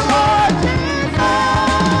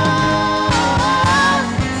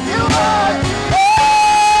 You are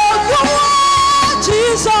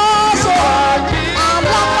Jesus.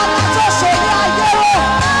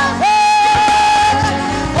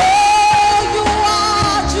 You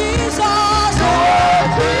are Jesus.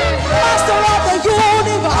 Master of the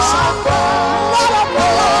universe. Lord of my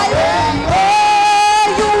life.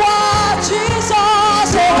 You are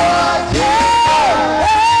Jesus. You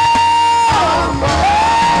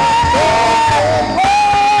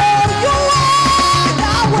are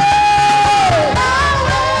Yahweh.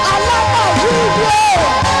 I love my video.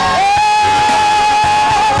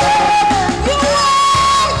 You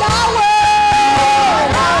are Yahweh.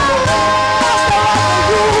 Master of the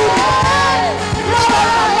universe. Lord of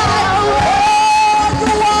my life.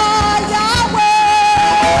 You are Yahweh.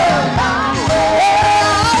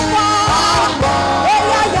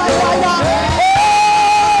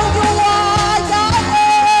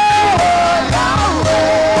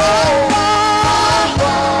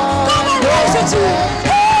 Come and raise it to you.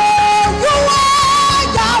 You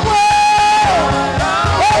are Yahweh.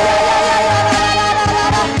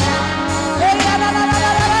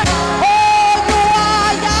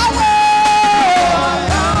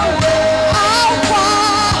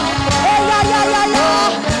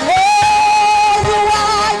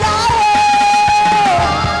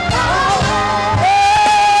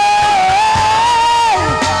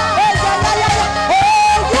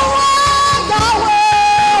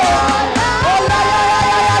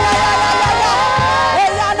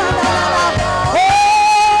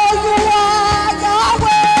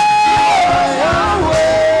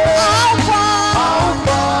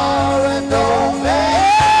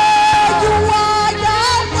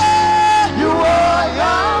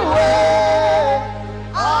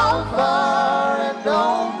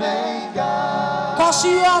 Cause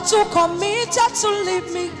you are too committed to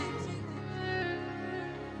leave me.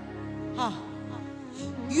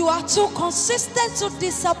 You are too consistent to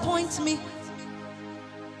disappoint me.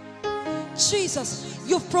 Jesus,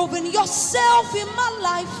 you've proven yourself in my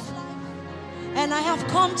life, and I have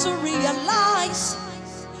come to realize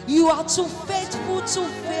you are too faithful to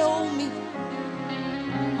fail me.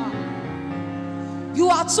 You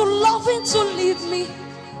are too loving to leave me.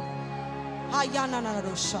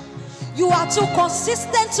 You are too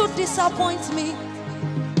consistent to disappoint me.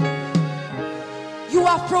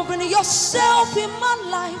 have proven yourself in my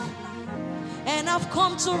life, and I've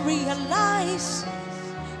come to realize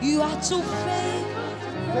you are too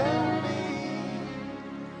faithful.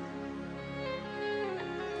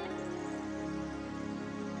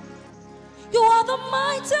 You are the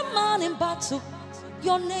mighty man in battle.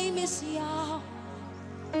 Your name is Yah.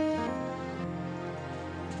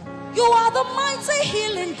 You are the mighty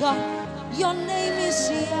healing God. Your name is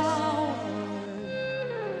Yah.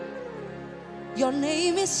 Your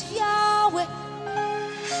name is Yahweh.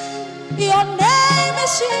 Your name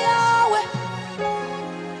is Yahweh.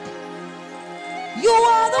 You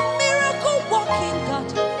are the miracle working God.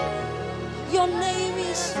 Your name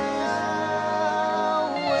is Yahweh.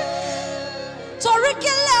 Torí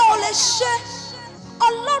kílẹ̀ ò lè ṣe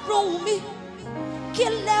Ọlọ́run mi,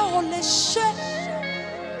 kílẹ̀ ò lè ṣe.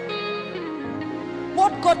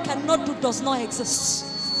 What God cannot do does not exist.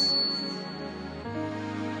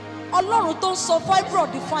 Ọlọ́run tó ń sọ fibro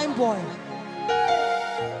the fine boy.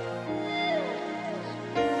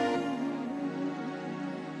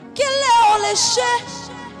 Kílẹ̀ ò lè ṣe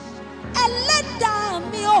Ẹlẹ́dàá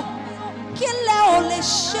mi o, kílẹ̀ ò lè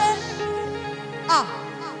ṣe.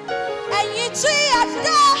 Ẹ̀yin tí a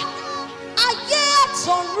dá ayé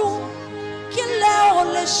àtọ̀run, kílẹ̀ ò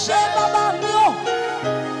lè ṣe bàbá mi o,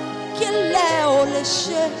 kílẹ̀ ò lè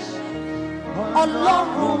ṣe.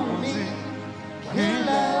 Ọlọ́run mi,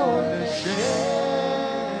 kílẹ̀ ò lè ṣe.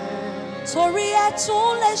 Torí ẹ tún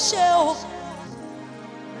lè ṣe o,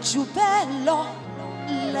 jù bẹ́ẹ̀ lọ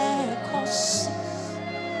lẹ́ẹ̀kan sí.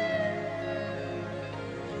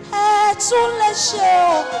 Ẹ tún lè ṣe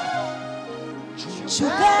o, jù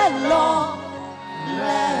bẹ́ẹ̀ lọ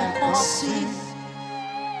lẹ́ẹ̀kan sí.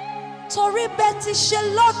 Torí bẹ́ẹ̀ ti ṣe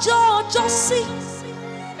lọ́jọ́ ọjọ́ sí,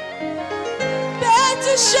 bẹ́ẹ̀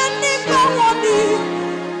ti ṣe nígbà wọn ni,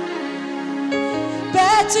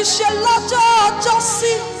 bẹ́ẹ̀ ti ṣe lọ́jọ́ ọjọ́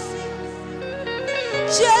sí,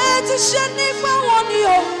 jẹ́ ti ṣe nígbà wọn ni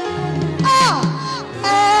o.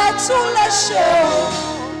 Ẹ tún lè ṣe o,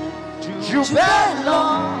 jù bẹ́ẹ̀ lọ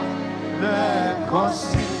lẹ́ẹ̀kan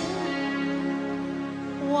sí.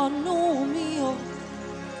 Wọnú mi o,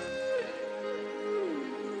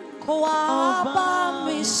 kó wá bá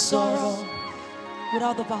mi sọ̀rọ̀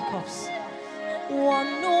without the backups.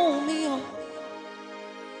 Wọnú mi o,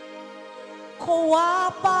 kó wá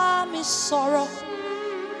bá mi sọ̀rọ̀.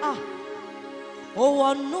 Ó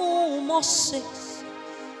wọnú Mósè.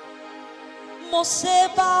 Mósè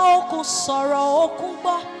bá òkun sọ̀rọ̀, òkun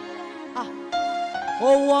gbọ́. Ó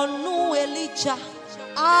wọnú Elijah.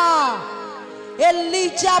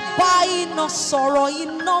 Elijah bá iná sọ̀rọ̀,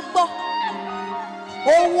 iná gbọ́.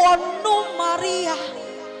 Ó wọnú Maria.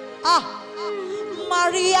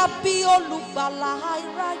 Maria bí olùgbàlà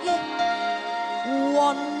aráyé.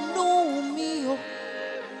 Wọnú mi o,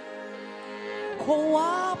 kó wá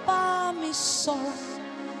bá mi sọ̀rọ̀.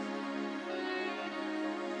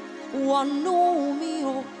 Wọnú mi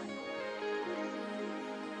o,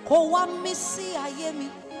 kó wá mí sí ayé mi.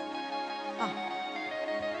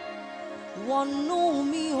 Wọnú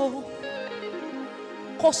mi o,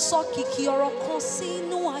 kó sọ kìkì ọ̀rọ̀ kan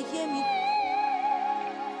sínú ayé mi.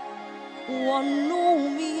 Wọnú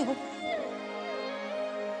mi o,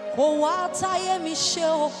 kó wá táyé mi ṣe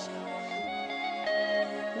o.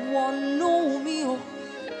 Wọnú mi o,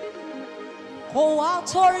 kó wá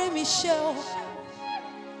torí mi ṣe o.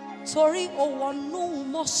 Torí ó wọnú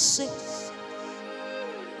Mósè.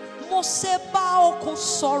 Mósè bá òkun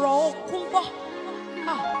sọ̀rọ̀, òkun gbọ́.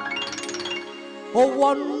 Ó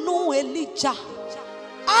wọnú Elijah.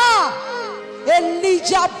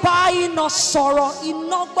 Elijah bá iná sọ̀rọ̀,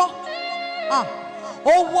 iná gbọ́.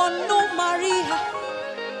 Ó wọnú Maria.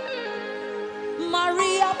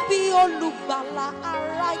 Maria bí olùgbàlà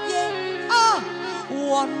aráyé.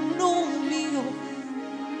 Wọnú mi o,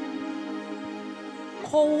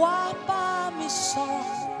 kó wá bá mi sọ̀rọ̀.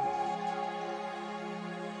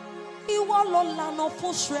 Ìwọ ló lànà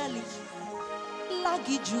fún Ísírẹ́lì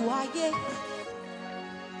lágìjù ayé.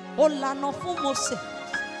 Ó lànà fún Mósè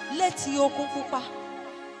létí òkun pupa.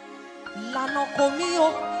 Lànà kò mí o,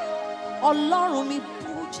 Ọlọ́run mi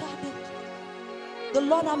bú jáde. The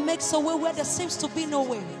Lord that makes a way where there seems to be no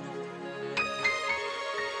way.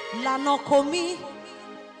 Lànà kò mí,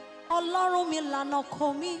 Ọlọ́run mi lànà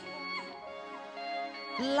kò mí.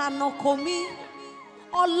 Lànà kò mí,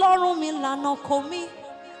 Ọlọ́run mi lànà kò mí.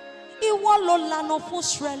 Ìwọ ló lànà fún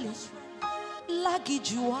Ísírẹ́lì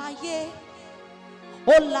lágìjù ayé.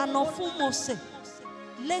 Ó lànà fún Mósè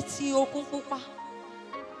létí òkun pupa.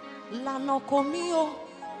 Lànà kò mí o,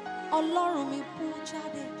 Ọlọ́run mi bú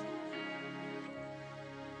jáde.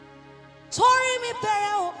 Torí mi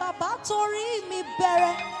bẹ̀rẹ̀ o bàbá, torí mi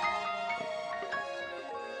bẹ̀rẹ̀.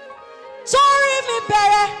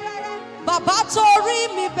 bẹ̀rẹ̀, bàbá torí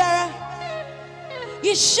mi bẹ̀rẹ̀.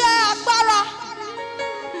 Iṣẹ́ agbára,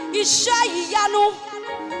 iṣẹ́ ìyanu,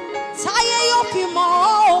 táyé yóò fi mọ̀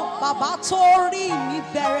ọ́, bàbá torí mi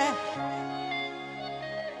bẹ̀rẹ̀.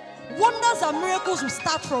 Wonders and miracles will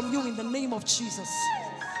start from you in the name of Jesus.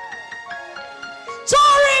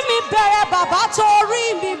 Torí mi bẹ̀rẹ̀, bàbá torí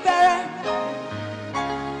mi bẹ̀rẹ̀.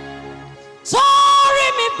 Torí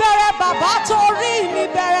mi bẹ̀rẹ̀, bàbá torí mi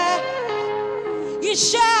bẹ̀rẹ̀.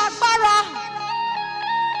 Iṣẹ́ agbára,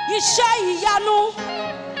 iṣẹ́ ìyanu,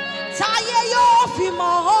 táyé yóò fi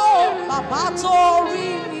mọ̀ ọ́, bàbá torí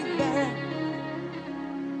mi bẹ̀rẹ̀.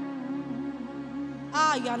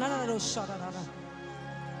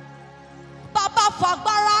 Bàbá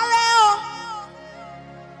fàgbára rẹ̀ o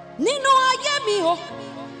nínú ayé mi o,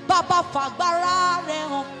 bàbá fàgbára rẹ̀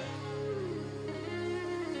o.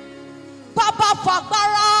 Bàbá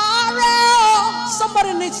fàgbára rẹ̀ o.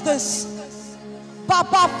 Somebody needs this.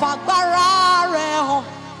 Bàbá fàgbára rẹ̀ o.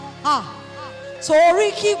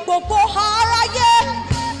 Torí kí gbogbo aráyé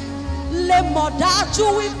lè mọ̀ dájú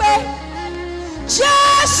wípé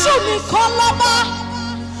Jésù nìkan lọ́ba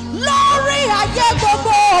lórí ayé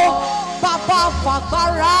gbogbo. Bàbá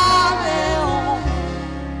fàgbára rẹ̀ o.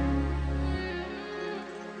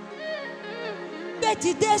 Gbé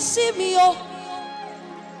dìde sí mi o.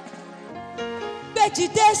 Gbé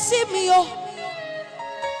dìde sí mi o.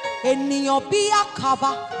 Ènìyàn bí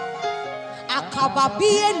àkàbà, àkàbà bí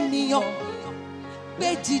ènìyàn.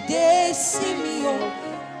 Gbé dìde sí mi o.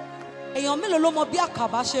 Èèyàn mélòó ló mọ bí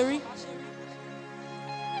àkàbà ṣe rí?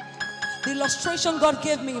 The illustration God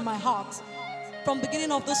gave me in my heart from the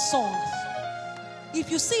beginning of this song.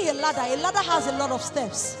 If you see a ladder has a lot of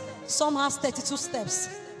steps. Some has 32 steps.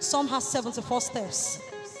 Some has 74 steps.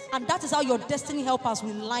 And that is how your destiny helpers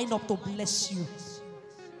will line up to bless you.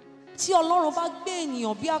 Tí Ọlọ́run bá gbé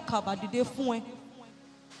ènìyàn bí àkàbà dìde fún ẹ,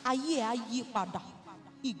 ayé á yí padà.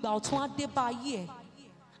 Ìgbà ọ̀tun á dé bá ayé ẹ.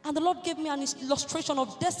 And the Lord gave me an illustration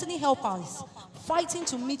of destiny helpers fighting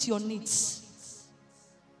to meet your needs.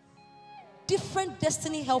 Different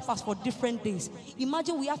destiny helpers for different days.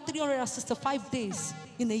 Imagine we have 365 days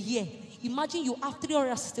in a year. Imagine you have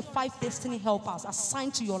 365 destiny helpers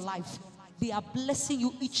assigned to your life. They are blessing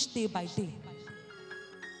you each day by day.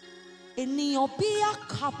 Ènìyàn bí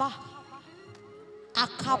àkàbà,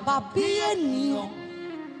 àkàbà bí ènìyàn.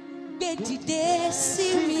 Gbé dìde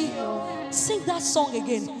sí mi. Sing that song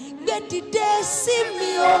again. Gbé dìde sí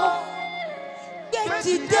mi o. Gbé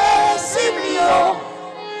dìde sí mi o.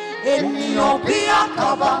 Ènìyàn bí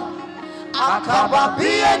àkàbà, àkàbà bí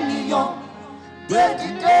ènìyàn. Gbé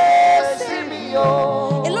dìde sí mi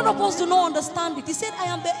o. A lot of us do not understand it. He said, I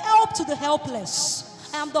am the help to the helpless.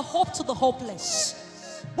 I am the hope to the hopeless.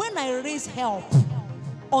 When I raise help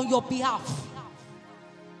on your behalf,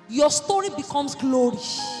 your story becomes glory.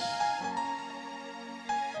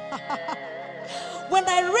 When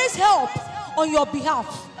I raise help on your behalf,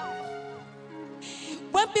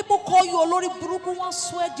 when people call you olórí burúkú, wọ́n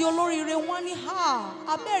swear di olóríire, wọ́n ní ha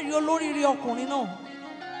abẹ́rẹ́ olóríire ọkùnrin náà.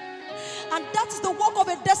 And that is the work of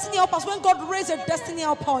a destiny helper. When God raises a destiny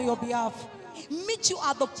helper on your behalf, meet you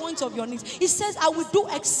at the point of your needs. He says, I will do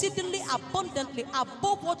exceedingly abundantly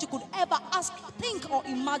above what you could ever ask, think, or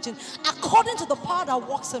imagine, according to the power that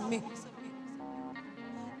works in me.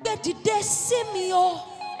 Gbé dìde sí mi o.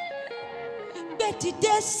 Gbé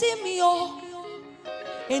dìde sí mi o.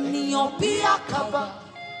 Ènìyàn bí àkàbà,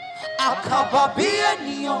 àkàbà bí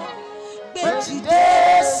ènìyàn. Gbé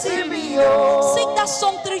dìde sí mi o. Sing that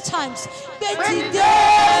song 3 times. Gbé dìde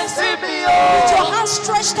sí mi o. With your hands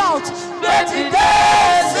stretched out. Gbé dìde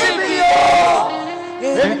sí mi o.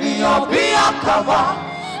 Ènìyàn bí àkàbà,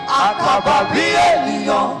 àkàbà bí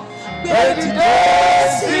ènìyàn. Gbé dìde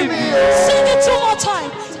sí mi o. Sing it 2 more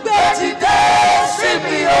times. Gbé dìde sí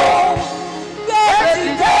mi o. Gbé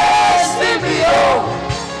dìde sí mi o.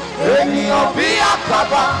 Ènìyàn bí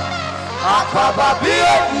àkàbà, àkàbà bí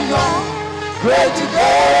ènìyàn. Gbé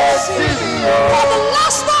dìde sí mi o. For the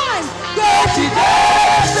last time. Gbé dìde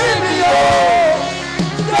sí mi o.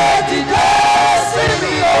 Gbé dìde sí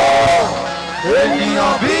mi o.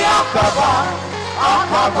 Ènìyàn bí àkàbà,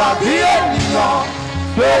 àkàbà bí ènìyàn.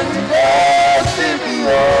 Gbé dìde sí mi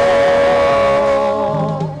o.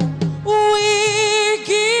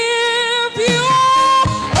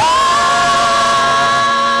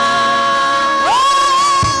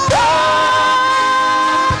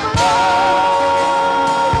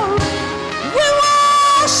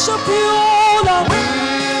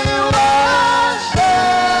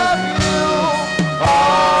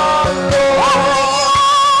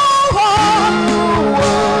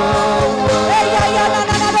 Yeah.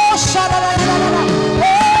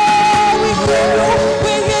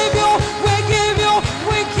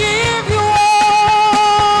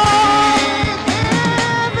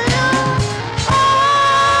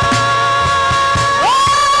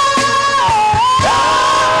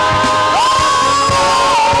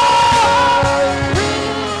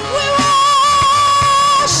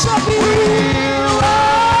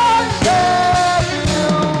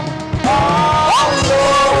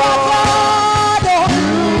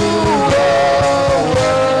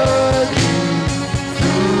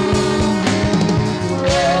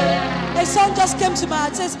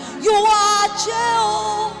 says, you are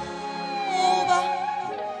Jehovah.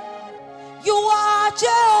 You are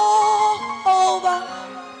Jehovah.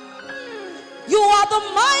 You are the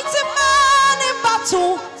mighty man in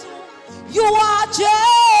battle. You are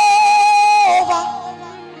Jehovah.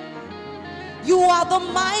 You are the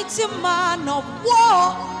mighty man of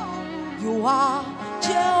war. You are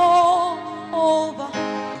Jehovah.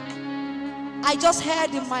 I just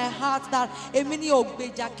heard in my heart that Emini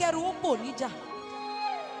Ogbeja Keru Bonija.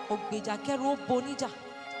 Ogbeja Keru Bonija.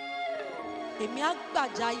 Emi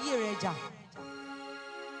agbaja yereja.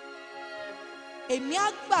 Emi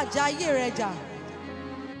agbaja yereja.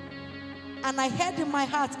 And I heard in my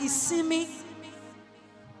heart, Isimi.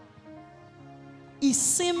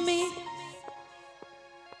 Isimi.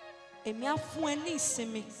 Emi afun eni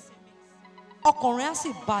isimi. Ọkùnrin á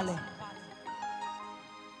sì balẹ̀.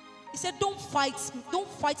 He said, don't fight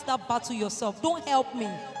that battle yourself. Don't help me.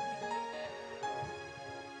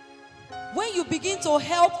 When you begin to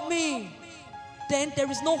help me, then there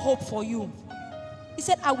is no hope for you. He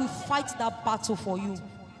said, I will fight that battle for you.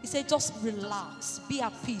 He said, just relax, be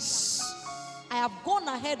at peace. I have gone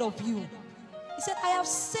ahead of you. He said, I have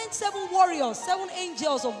sent 7 warriors, 7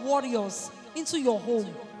 angels of warriors into your home.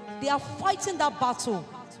 They are fighting that battle.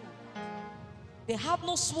 They have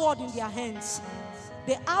no sword in their hands.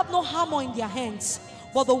 They have no hammer in their hands.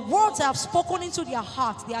 But the words I have spoken into their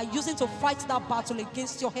heart, they are using to fight that battle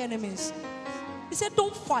against your enemies. He said,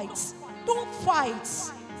 don't fight. Don't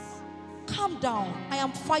fight. Calm down. I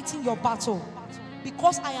am fighting your battle.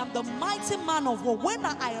 Because I am the mighty man of war. When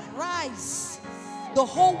I rise, the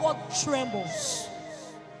whole world trembles.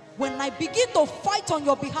 When I begin to fight on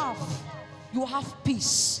your behalf, you have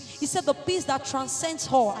peace. He said, the peace that transcends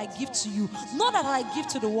all, I give to you. Not that I give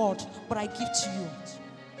to the world, but I give to you.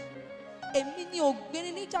 I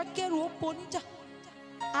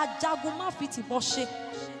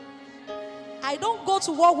don't go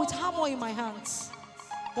to war with hammer in my hands.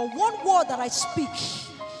 But one word that I speak,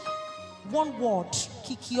 one word,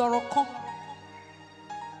 Kikioroko.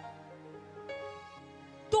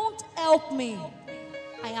 Don't help me.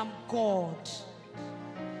 I am God.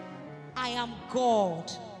 I am God.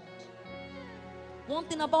 One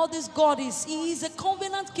thing about this God is He is a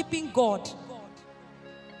covenant-keeping God.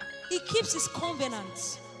 He keeps His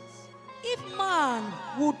covenant. If man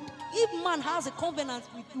has a covenant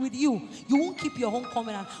with you, you won't keep your own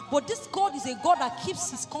covenant. But this God is a God that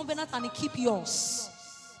keeps His covenant and He keeps yours.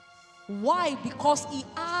 Why? Because He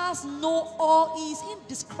has no awe. He is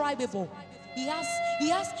indescribable. He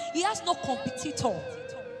has no competitor.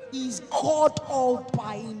 He is God all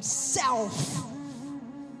by Himself.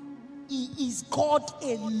 He is God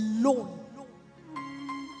alone.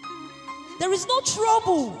 There is no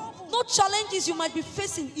trouble, no challenges you might be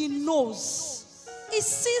facing. He knows. He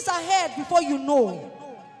sees ahead before you know.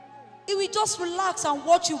 He will just relax and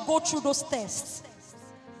watch you go through those tests.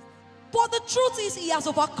 But the truth is, He has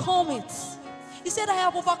overcome it. He said, I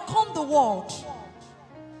have overcome the world.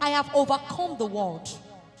 I have overcome the world.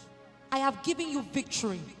 I have given you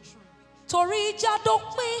victory. Tori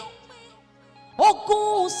Jadokme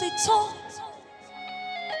Ogun Sito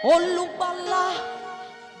Olubala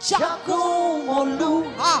Jagun Olu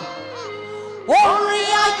Ori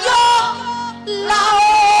Ayo La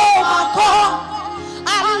O Mako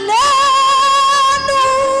Hallelujah.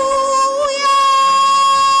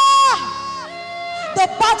 The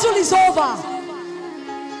battle is over.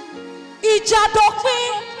 Ijadokme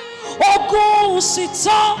Ogun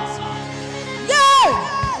Sito. Yeah.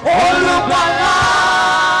 Olubala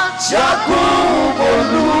Jagun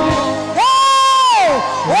Olu. Hey!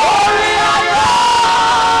 Ori Ayo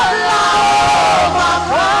La O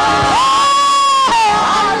Mako.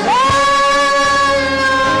 Hallelujah.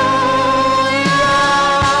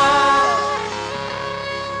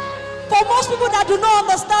 For most people that do not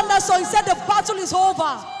understand that, so he said the battle is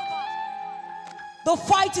over. The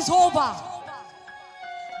fight is over.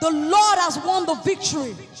 The Lord has won the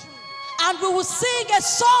victory. And we will sing a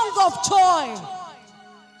song of joy.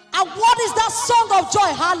 And what is that song of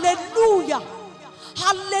joy? Hallelujah.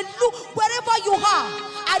 Hallelujah. Wherever you are,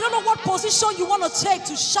 I don't know what position you want to take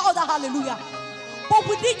to shout that hallelujah. But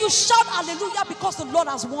within you shout hallelujah because the Lord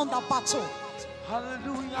has won that battle.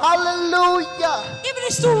 Hallelujah. Hallelujah. Even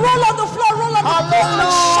if it's to roll on the floor, roll on the floor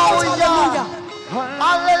and shout hallelujah.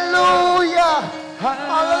 Hallelujah.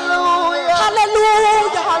 Hallelujah.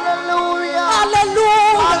 Hallelujah. Hallelujah. Hallelujah.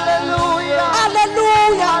 Hallelujah.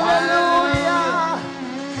 Hallelujah. Hallelujah.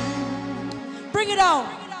 Bring it down.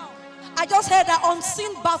 I just heard that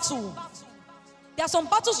unseen battle. There are some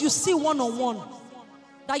battles you see one-on-one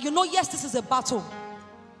that you know, yes, this is a battle.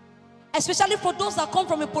 Especially for those that come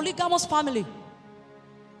from a polygamous family.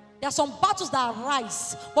 There are some battles that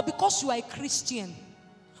arise, but because you are a Christian,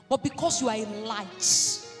 but because you are a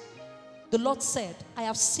light, the Lord said, I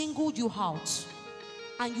have singled you out,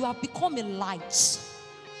 and you have become a light.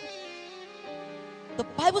 The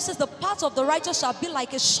Bible says the path of the righteous shall be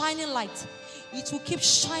like a shining light. It will keep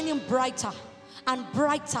shining brighter and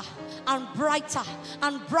brighter and brighter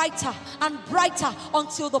and brighter and brighter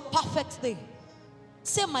until the perfect day.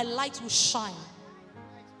 Say, my light will shine.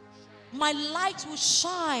 My light will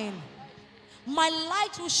shine. My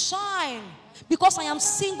light will shine because I am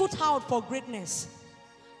singled out for greatness.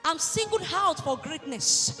 I'm singled out for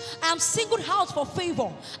greatness. I'm singled out for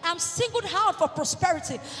favor. I'm singled out for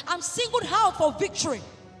prosperity. I'm singled out for victory.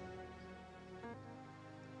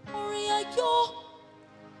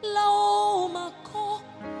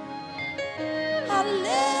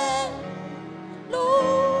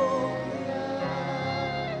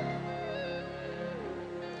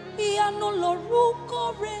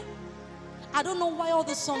 I don't know why all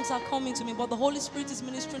the songs are coming to me, but the Holy Spirit is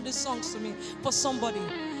ministering these songs to me for somebody.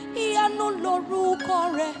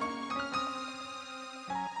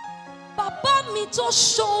 Baba mi to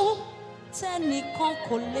show tenikan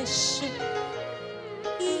kò lè ṣe.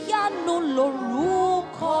 Ìyanu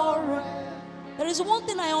lorúkọ rẹ̀. There is one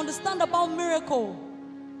thing I understand about miracle.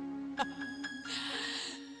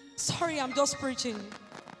 Sorry, I'm just preaching,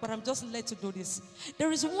 but I'm just led to do this.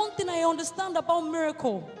 There is one thing I understand about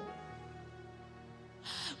miracle.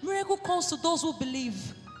 Miracle comes to those who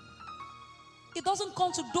believe. It doesn't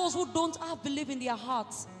come to those who don't have belief in their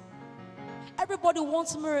hearts. Everybody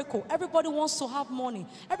wants miracle. Everybody wants to have money.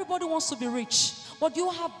 Everybody wants to be rich. But you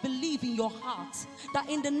have belief in your heart that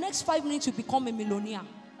in the next 5 minutes you become a millionaire.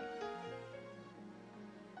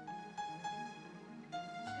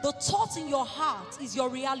 The thought in your heart is your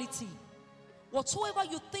reality. Whatsoever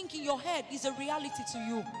you think in your head is a reality to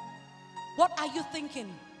you. What are you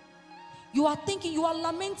thinking? You are thinking, you are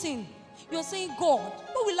lamenting. You are saying, God,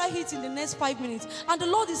 what will I eat in the next 5 minutes? And the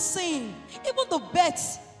Lord is saying, even the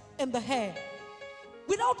birds in the air,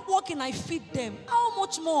 without walking, I feed them. How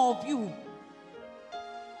much more of you?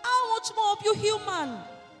 How much more of you, human?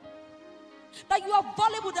 That you are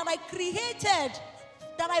valuable, that I created,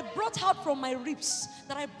 that I brought out from my ribs,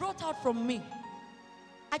 that I brought out from me.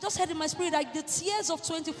 I just heard in my spirit, like the tears of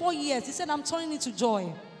 24 years, He said, I'm turning it to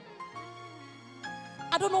joy.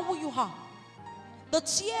 I don't know who you are. The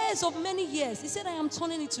tears of many years, He said, I am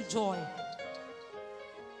turning it to joy.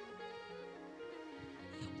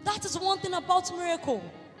 That is one thing about miracle.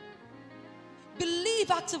 Believe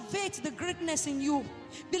activates the greatness in you.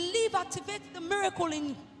 Believe activates the miracle in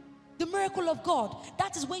you. The miracle of God.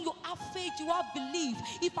 That is when you have faith, you have belief.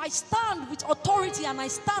 If I stand with authority and I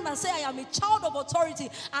stand and say I am a child of authority,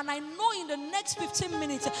 and I know in the next 15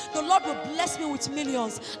 minutes the Lord will bless me with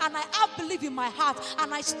millions, and I have belief in my heart,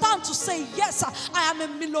 and I stand to say yes, I am a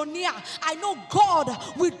millionaire. I know God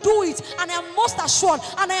will do it, and I am most assured,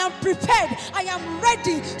 and I am prepared. I am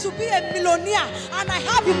ready to be a millionaire, and I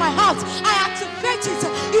have in my heart, I activate it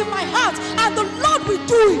in my heart, and the Lord will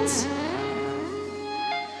do it.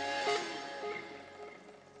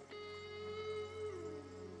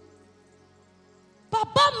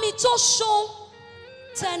 Baba mi to show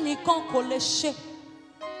tenikan kò lè ṣe.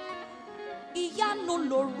 Ìyanu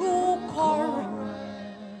lorúkọ rẹ̀.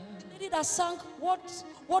 The lady that sang,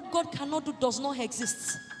 what God cannot do does not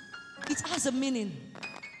exist. It has a meaning.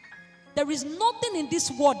 There is nothing in this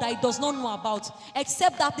world that it does not know about,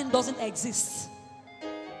 except that thing doesn't exist.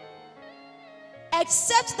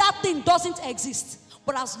 Except that thing doesn't exist.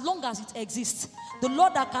 But as long as it exists, the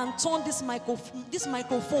Lord that can turn this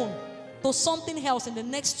microphone to something else in the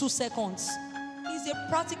next 2 seconds. He's a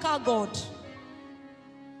practical God.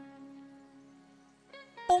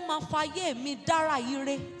 Oh ma fàyè mi dára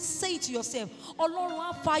ire. Say it to yourself. Ọlọ́run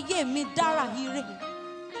á fàyè mi dára ire.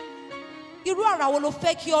 Irú àrà wo lo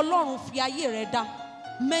fẹ́ kí Ọlọ́run fi ayé rẹ dá?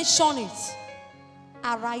 Mention it.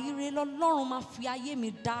 Àrà ire l'Ọlọ́run máa fi ayé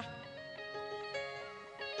mi dá.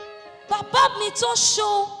 Bàbá mi tó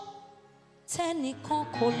ṣó tẹ́nìkan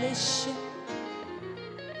kò lè ṣe.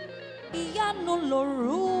 Ìyanu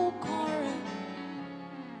lorúkọ rẹ̀.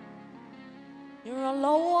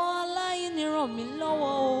 Ìrànlọ́wọ́ aláìní ràn mí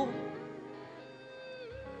lọ́wọ́ o.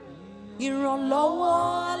 Ìrànlọ́wọ́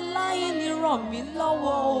aláìní ràn mí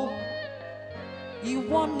lọ́wọ́ o.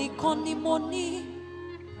 Ìwọ nìkan ni mo ní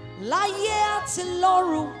láyé àti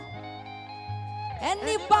lọ́run.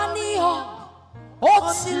 Ẹni bá ní ọ, ó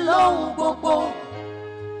ti lóhun gbogbo.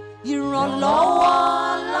 Ìrànlọ́wọ́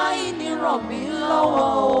aláìní ràn mí lọ́wọ́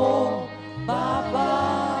o, Bàbá.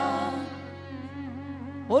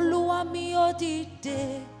 Olúwa mi ó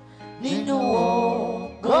dìde nínú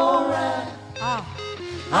ògo rẹ̀.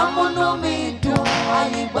 amúnú mi dùn,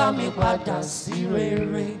 ayé gbà mí padà sí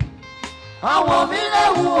rere. Àwọn mi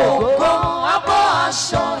léwu ògo, abọ́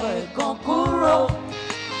aṣọ ẹ̀gàn kúrò.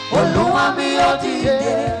 Olúwa mi ó dìde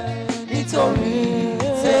nítorí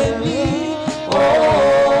tèmi.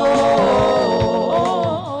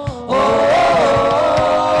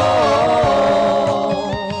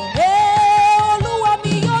 Olúwa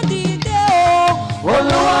mi ó dìde o.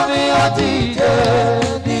 Olúwa mi ó dìde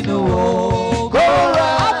nínú ògo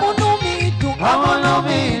rẹ̀. Amúnú mi dùn, amúnú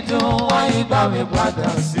mi dùn, ayé gbà mí padà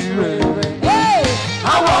sí rere.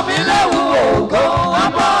 Àwọn mi léwu ògo,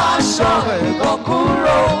 abọ́ aṣọ ẹ̀gàn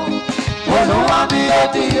kúrò. Olúwa mi ó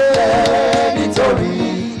dìde nítorí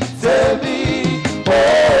tèmi.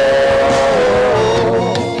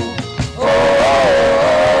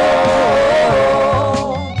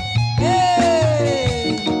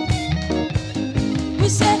 We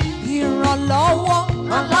say ìrànlọ́wọ́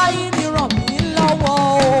aláìní ràn mí lọ́wọ́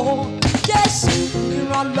o. Jésù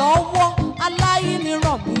ìrànlọ́wọ́ aláìní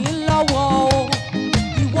ràn mí lọ́wọ́ o.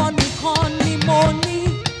 Ìwọ nìkan ni mo ní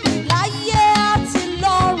láyé àti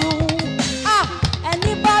lọ́run.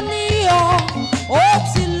 Ẹni bá ní ọ, ó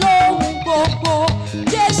ti lóhun gbogbo.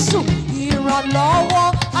 Jésù ìrànlọ́wọ́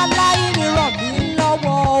aláìní ràn mí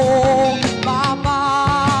lọ́wọ́ o. Bàbá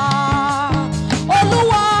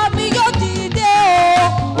Olúwa mi yóò dìde o.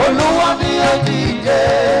 Olúwa mi yóò dìde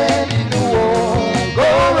nínú ògo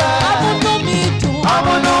rẹ̀. Amúnú mi dùn,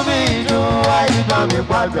 amúnú mi dùn, ayé gbà mí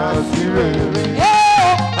padà sí rere.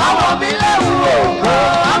 Àwọn mi léwu ògo,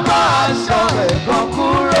 abọ́ aṣọ ẹ̀gàn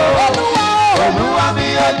kúrò. Olúwa mi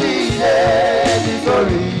yóò dìde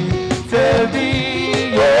nítorí tèmi.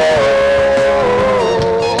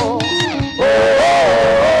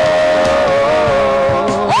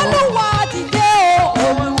 Olúwa dìde o.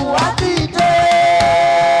 Olúwa dìde.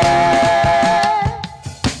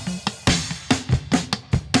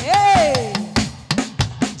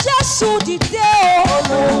 Jésù dìde o.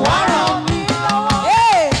 Olúwa ràn mí lọ́wọ́.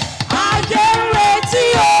 Ayé ń retí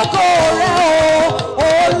ògo rẹ̀ o.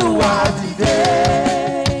 Olúwa dìde.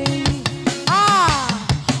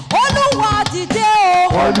 Olúwa dìde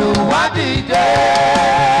o. Olúwa dìde.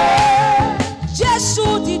 Jésù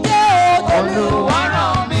dìde o. Olúwa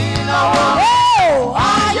ràn mí lọ́wọ́.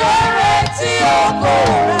 Ayé ń retí ògo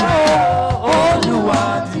rẹ̀ o. Olúwa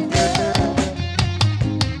dìde.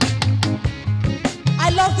 I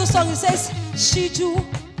love this song. It says, ṣíjú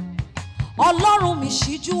Ọlọ́run mi,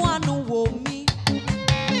 ṣíjú àánú wò mí.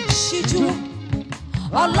 Ṣíjú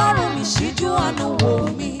Ọlọ́run mi, ṣíjú àánú wò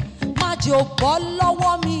mí. Má jẹ́ ó bọ́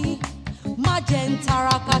lọ́wọ́ mi, má jẹ́ ń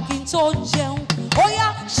taraka kí n tó jẹun. Ó yá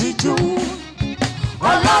ṣíjú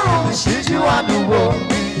Ọlọ́run mi, ṣíjú àánú wò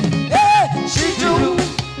mí. Ṣíjú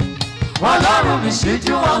Ọlọ́run mi,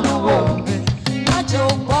 ṣíjú àánú wò mí. Má jẹ́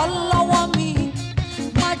ó bọ́ lọ́wọ́ mi,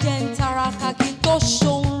 má jẹ́ ń taraka kí n tó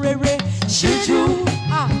ṣohun rere. Ṣíjú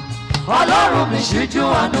Ọlọ́run mi, ṣíjú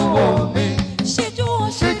àánú wò mí. Ṣíjú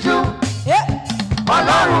ṣíjú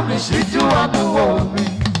Ọlọ́run mi, ṣíjú àánú wò mí.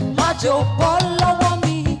 Má jẹ́ ó bọ́ lọ́wọ́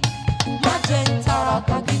mi, má jẹ́ ń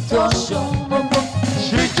taraka kí n tó ṣohun gbogbo.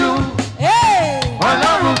 Ṣíjú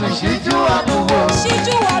Ọlọ́run mi, ṣíjú àánú wò mí.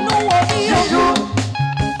 Ṣíjú àánú wò mí. Ṣíjú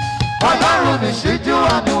Ọlọ́run mi, ṣíjú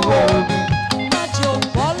àánú wò mí. Má jẹ́ ó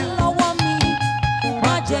bọ́ lọ́wọ́ mi,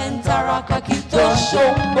 má jẹ́ ń taraka kí n tó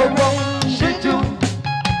ṣohun gbogbo. Ṣíjú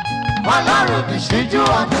Ọlọ́run mi, ṣíjú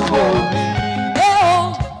àánú wò mí.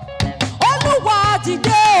 Olúwa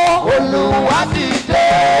dìde o. Olúwa dìde.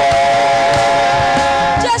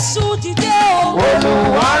 Jésù dìde o.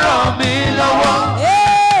 Olúwa ràn mí lọ́wọ́.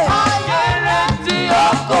 Ayé retí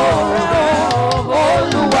ògo rẹ̀ o.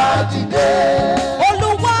 Olúwa dìde.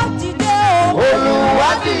 Olúwa dìde o. Olúwa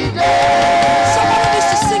dìde. Somebody needs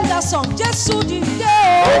to sing that song. Jésù dìde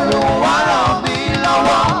o. Olúwa ràn mí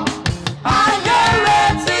lọ́wọ́. Ayé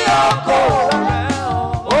retí ògo rẹ̀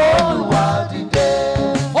o. Olúwa dìde.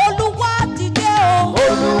 Olúwa dìde o.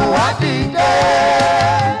 Olúwa dìde.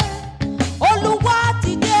 Olúwa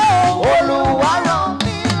dìde o. Olúwa ràn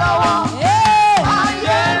mí lọ́wọ́.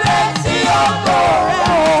 Ayé retí ògo rẹ̀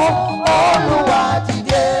o. Olúwa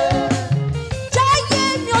dìde. Jáyé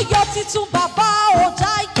mi ó yọ titun bàbá o.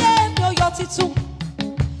 Jáyé mi ó yọ titun.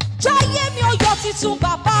 Jáyé mi ó yọ titun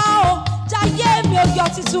bàbá o. Jáyé mi ó yọ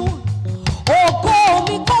titun. Ògo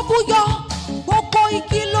mi kó búyọ. Gbogbo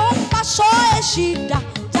igi ló ń paṣọ èṣì dà.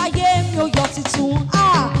 Jáyé mi ó yọ titun.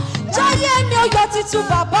 Jáyé mi ó yọ titun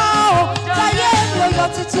bàbá o. Jáyé mi ó yọ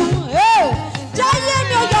titun. Jáyé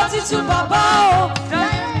mi ó yọ titun bàbá o.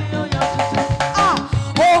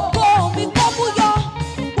 Ògo mi kó búyọ.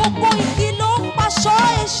 Gbogbo igi ló ń paṣọ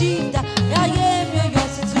èṣì dà. Jáyé mi ó yọ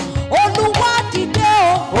titun. Olúwa dìde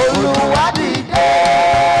o. Olúwa dìde.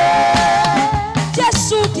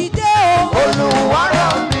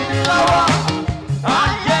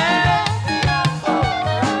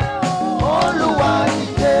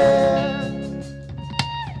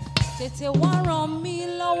 tètè wá ràn mí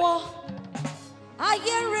lọ́wọ́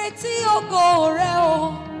ayé ń retí ògo rẹ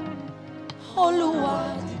o Olúwa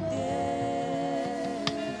dìde.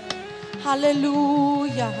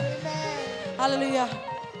 Hallelujah, hallelujah.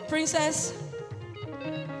 Princess,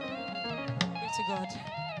 glory to God.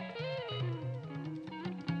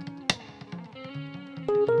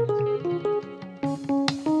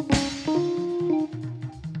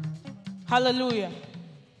 Hallelujah.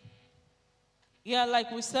 Yeah,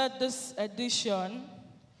 like we said, this edition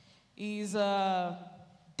is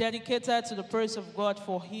dedicated to the praise of God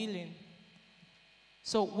for healing.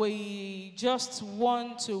 So we just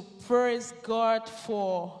want to praise God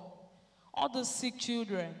for all the sick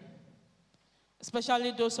children, especially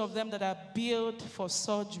those of them that are billed for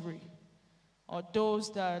surgery, or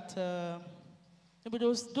those that maybe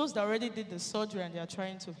those that already did the surgery and they are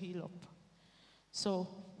trying to heal up. So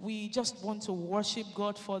we just want to worship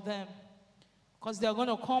God for them, because they are going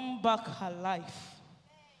to come back alive.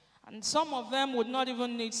 And some of them would not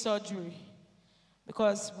even need surgery,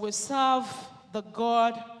 because we serve the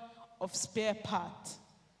God of spare parts.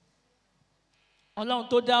 Ọlọ́run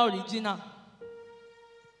tó dá original,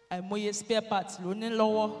 àìmọye spare parts ló ní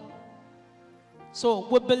lọ́wọ́. So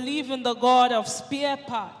we believe in the God of spare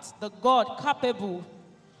parts, the God capable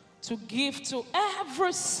to give to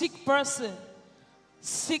every sick person,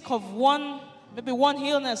 sick of maybe one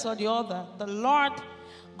illness or the other. The Lord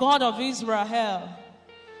God of Israel,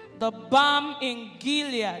 the balm in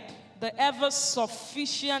Gilead, the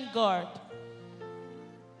ever-sufficient God,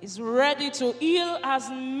 is ready to heal as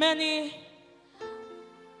many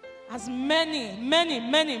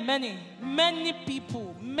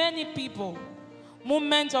people.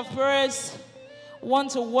 Moment of praise, want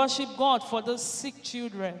to worship God for those sick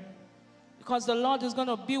children, because the Lord is going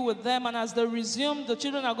to be with them, and as they resume, the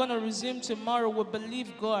children are going to resume tomorrow. We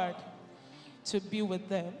believe God to be with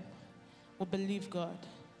them. We believe God.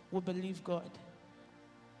 We believe God.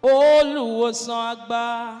 Olùwòsàn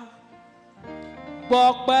àgbà,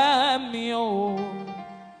 gbọpẹ́ mi o.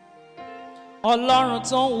 Ọlọ́run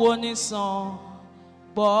tó ń wo ni sàn,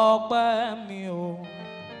 gbọpẹ́ mi o.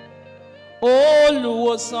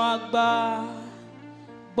 Olùwòsàn àgbà,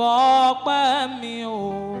 gbọpẹ́ mi o.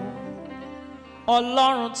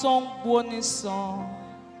 Ọlọ́run tó ń wo ni sàn,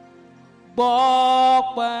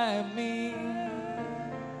 gbọpẹ́ mi.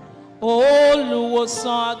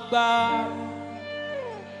 Olùwòsàn àgbà,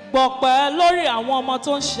 gbọpẹ́ lórí àwọn ọmọ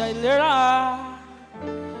tó ń ṣe ìlera.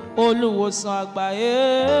 Olùwòsàn àgbáyé,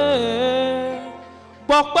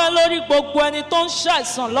 gbọpẹ́ lórí gbogbo ẹni tó ń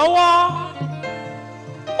ṣàìsàn lọ́wọ́.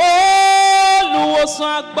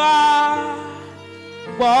 Olùwòsàn àgbà,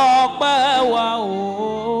 gbọpẹ́ wa o.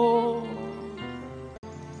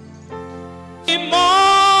 Ìmọ̀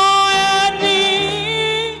ẹni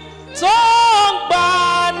tó ń gbà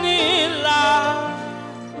nílà,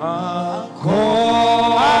 àkọ́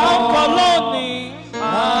lónìí.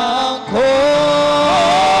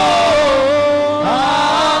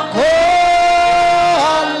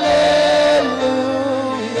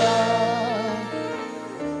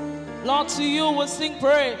 To you we sing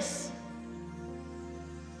praise.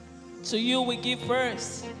 To you we give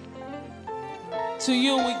praise. To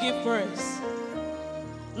you we give praise.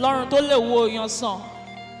 Lọ́run tó lè wo èèyàn sàn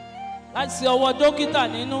láti ọwọ́ dókítà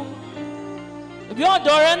nínú. Ìbí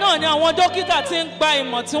ọ̀dọ̀ rẹ náà ni àwọn dókítà ti ń gba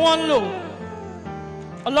ìmọ̀ tí wọ́n ń lò.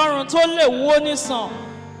 Ọlọ́run tó lè wo ní sàn.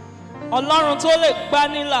 Ọlọ́run tó lè gbà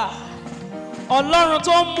nílà. Ọlọ́run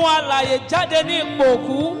tó mú alààyè jáde ní ipò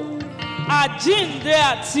òkú. Àjíǹde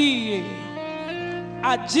àti ìyè.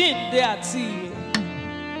 Àjíǹde àti ìyè.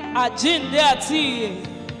 Àjíǹde àti ìyè.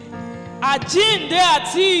 Àjíǹde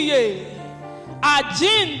àti ìyè.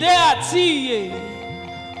 Àjíǹde àti ìyè.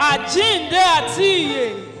 Àjíǹde àti ìyè.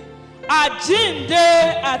 Àjíǹde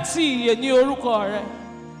àti ìyè ní orúkọ rẹ.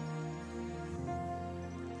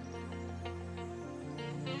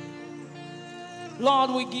 Lord,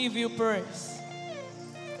 we give you praise.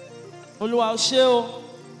 Olúwa o ṣé o.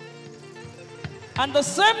 And the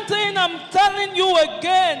same thing I'm telling you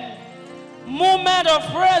again, moment of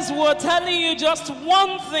praise, we're telling you just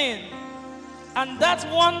one thing. And that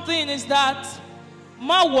one thing is that,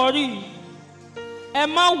 má worry, ẹ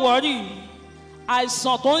má worry,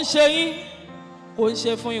 àìsàn tó ń ṣe yín kò ń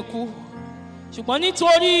ṣe fún ikú. Ṣùgbọ́n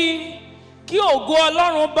nítorí kí ògo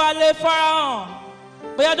Ọlọ́run bá lè farahàn,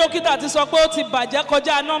 bóyá dókítà ti sọ pé ó ti bàjẹ́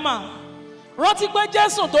kọjá nọ́mà. Rántí pé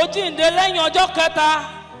Jésù tó jíǹde lẹ́yìn ọjọ́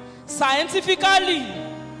kẹta, scientifically,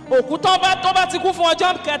 òkú tó bá ti kú fún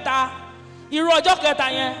ọjọ́ kẹta, irú ọjọ́ kẹta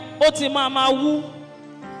yẹn ó ti máa wú,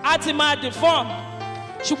 á ti máa deform.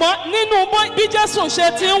 Ṣùgbọ́n nínú bí Jésù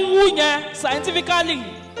ṣe ti ń wú yẹn scientifically,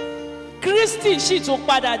 Kristi sì tún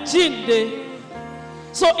padà jíǹde.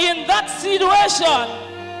 So in that situation,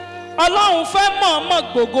 Ọlọ́run fẹ́ mọ̀ọ́mọ̀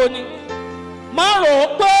gbògo ni. Má rò ó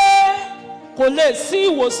pé kò lè sí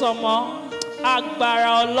ìwòsàn mọ́.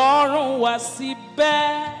 Agbára Ọlọ́run wà síbẹ̀.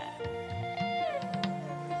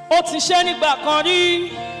 Ó ti ṣe nígbà kan rí.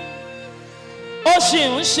 Ó sì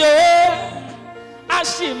ń ṣe é. A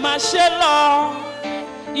sì máa ṣe lọ.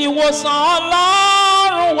 Ìwòsàn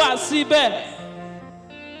Ọlọ́run wà síbẹ̀.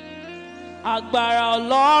 Agbára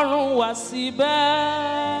Ọlọ́run wà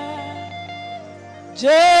síbẹ̀.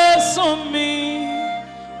 Jésù mi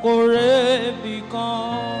kò rébi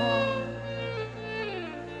kan.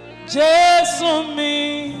 Jésù mi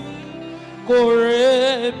kò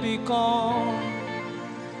rébi kan.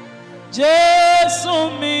 Jésù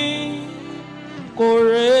mi kò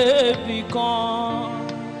rébi kan.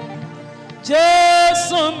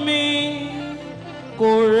 Jésù mi kò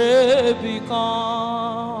rébi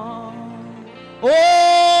kan.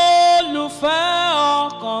 Olùfẹ́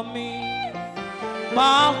ọkàn mi,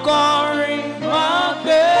 máa kọrin, máa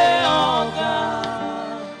gbé ọ̀gá.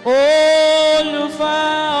 Olùfẹ́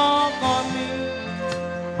ọkàn mi,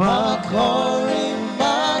 máa kọrin,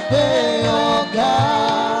 máa gbé ọ̀gá.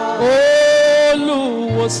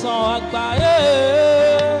 Olùwòsàn àgbáyé,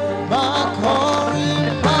 máa kọrin,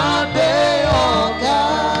 máa gbé ọ̀gá.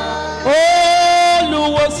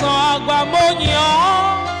 Olùwòsàn àgbà mo yìn ọ́.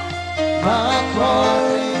 Máa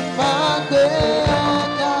kọrin, máa gbé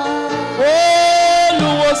ọ̀gá.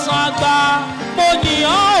 Olùwòsàn àgbà mo yìn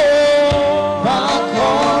ọ́ o. Máa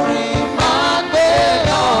kọrin, máa gbé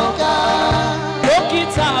ọ̀gá.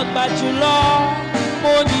 Dókítà àgbà jùlọ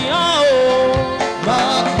mo yìn ọ́ o.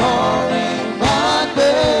 Máa kọrin, máa gbé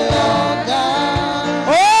ọ̀gá.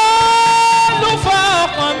 Olùfẹ́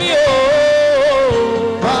ọkàn mi o.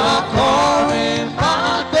 Máa kọrin,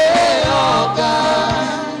 máa gbé ọ̀gá.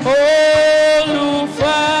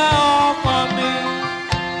 Olùfẹ́ ọkàn mi.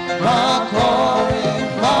 Máa kọrin,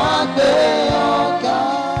 máa gbé ọ̀gá.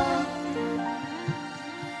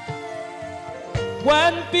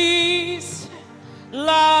 When peace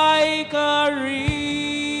like a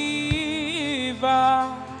river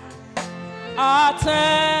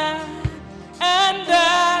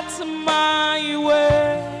attendeth my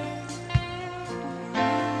way,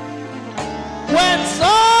 when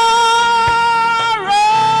sorrow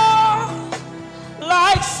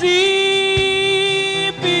like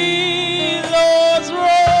sea billows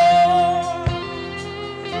roll,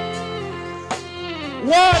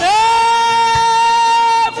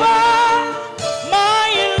 whatever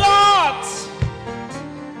my lot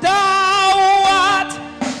thou art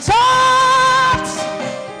taught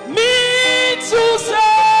me to say,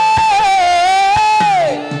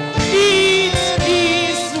 it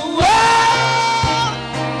is well,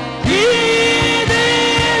 it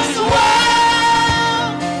is well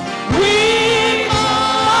with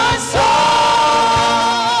my soul.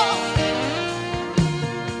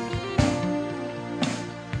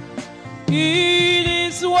 It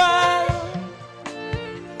is well.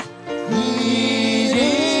 It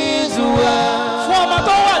is well Fún ọmọ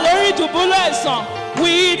tó wà lórí ìdùbúlẹ̀ àìsàn,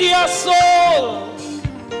 with your soul.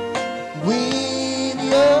 with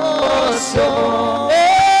your soul.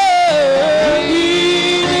 Hey,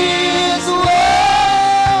 It is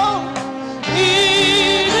well,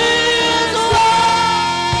 it is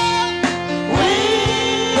well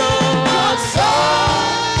with your soul.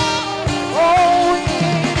 Oh,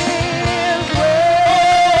 it is well.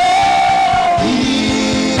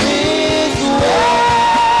 It is well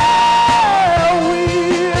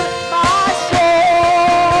with my soul.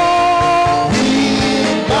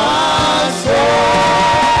 with my soul.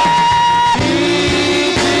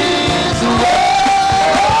 It is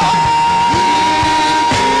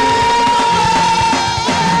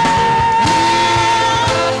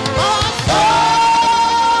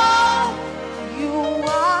You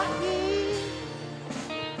are here,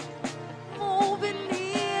 moving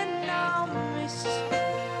in our midst.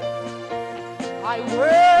 I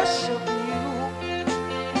worship you.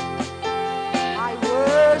 I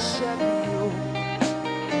worship you.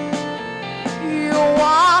 You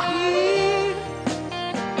are here,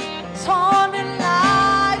 turning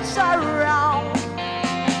lives around.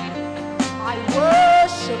 I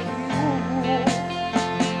worship you.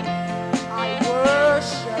 I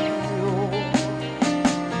worship you.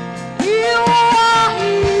 You are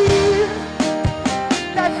here,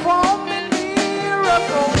 performing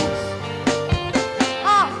miracles.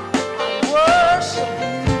 I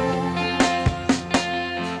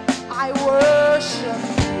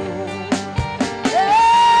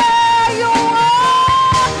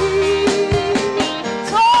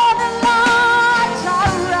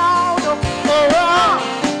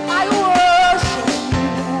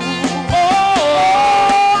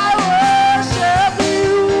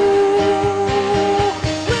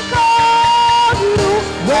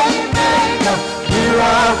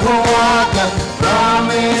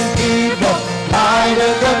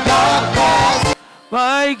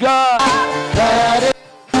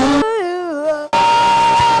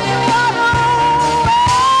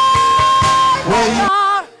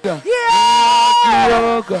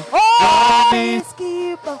Promise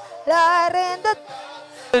keeper, light in the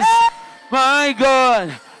My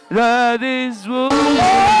God, that is who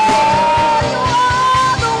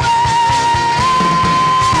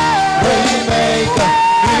Waymaker,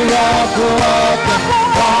 miracle worker,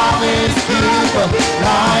 promise keeper,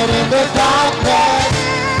 light in the darkness.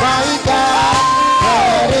 My God,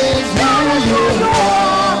 that is who you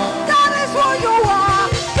are. That is who you are.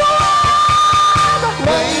 You are the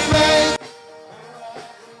Waymaker,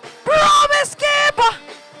 promise keeper.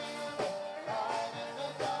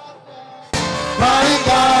 my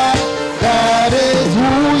God, that is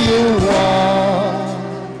who you are.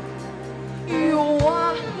 You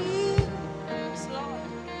are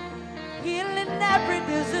healing every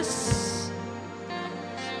disease.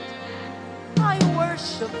 I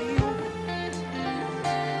worship you.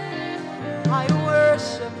 I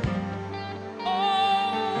worship you.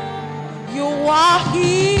 You are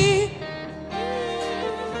here,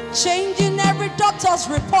 changing every doctor's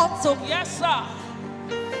report. So Yes, sir.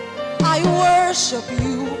 I worship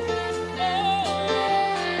you.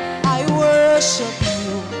 I worship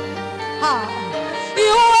you. Ah.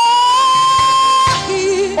 You are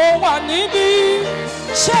here, Oh, I need you.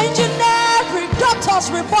 changing every doctor's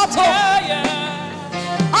report. Oh, Yeah, yeah.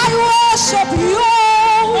 I worship you,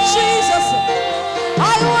 Jesus. I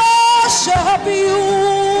worship you,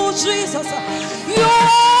 Jesus. You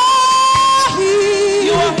are here,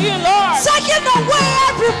 You are here, Lord. taking away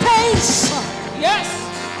every pain. Yes.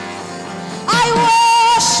 I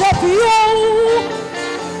worship you.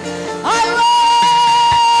 I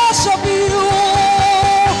worship you.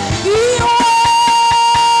 You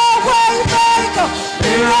are waymaker,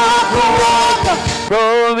 miracle worker,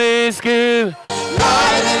 promise keeper.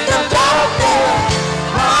 light in the darkness.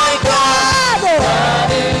 My God, That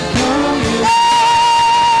is who you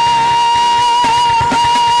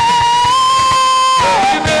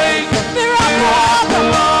Waymaker, miracle worker,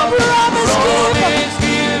 promise keeper. promise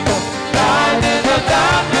keeper, light in the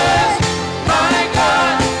darkness. My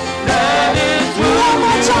God, that is who One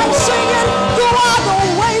more you time, sing it. You are the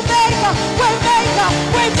waymaker, waymaker,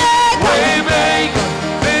 waymaker. Waymaker,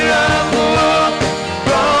 miracle worker,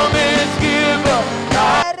 promise keeper,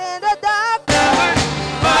 Light in the darkness.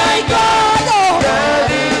 my God, that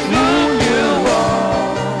is who you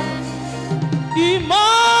are.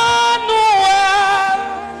 Emmanuel.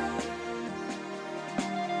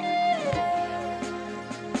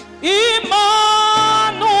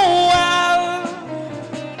 Emmanuel.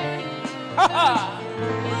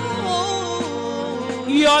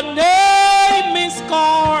 Your name is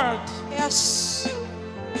called Yes.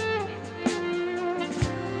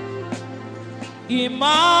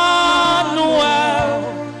 Emmanuel.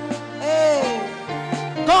 Hey.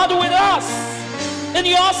 God with us in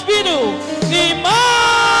your hospital. Emmanuel.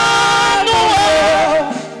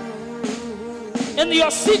 In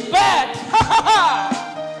your sick bed.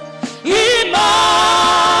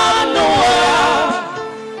 Emmanuel.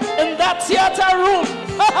 In that theater room.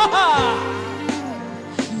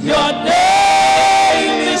 Your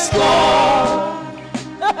name is called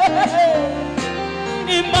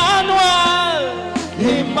Emmanuel.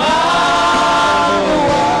 Emmanuel.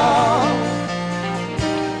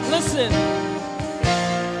 Listen.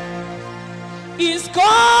 Is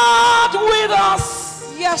God with us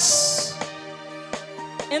Yes.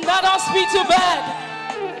 in that hospital bed?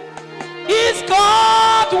 Is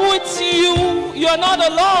God with you? You're not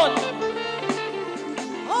alone.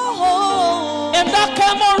 Oh. In that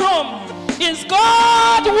chemo room, is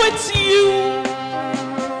God with you?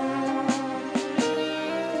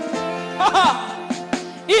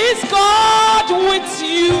 Is God with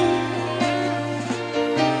you?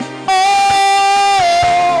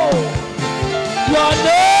 Oh, your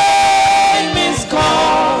name is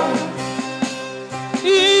called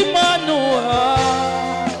Emmanuel.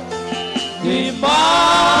 Emmanuel.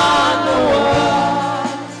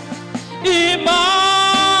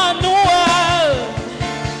 Emmanuel.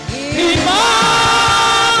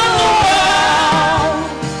 Emmanuel.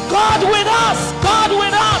 God with us. God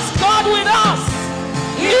with us. God with us.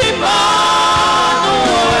 Emmanuel.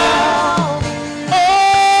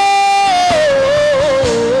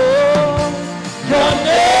 Oh, your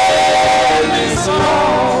name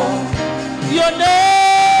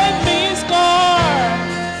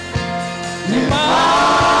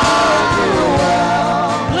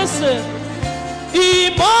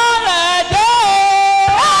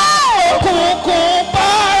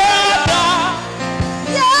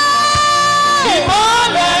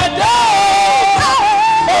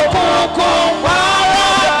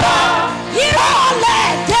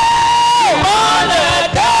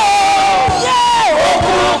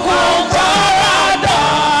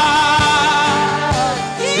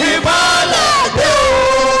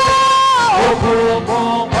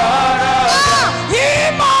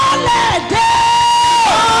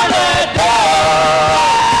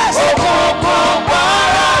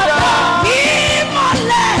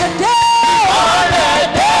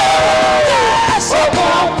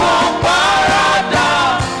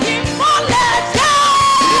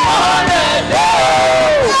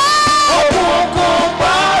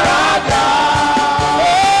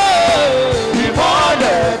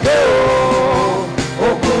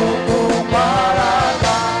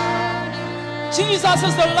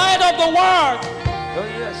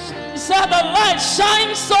your light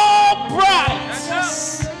shines so bright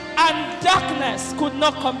and darkness could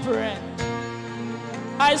not comprehend.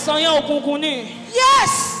 Àìsàn yẹn òkùnkùn ni.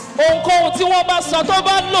 Yes. Ohunkóhun tí wọ́n bá sọ tó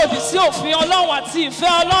bá lòdì sí òfin Ọlọ́run àti ìfẹ́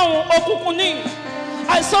Ọlọ́run òkùnkùn ni.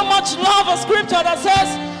 I so much love a scripture that says,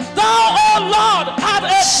 "Thou, O Lord, art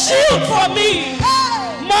a shield for me,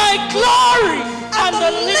 my glory and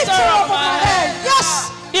the lifter of my head."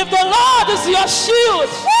 Yes. If the Lord is your shield,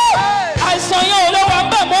 àìsàn yẹn ò lè wà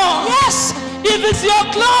ńbẹ̀ mọ́. Yes. If it's your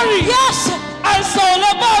glory, Yes. àìsàn ò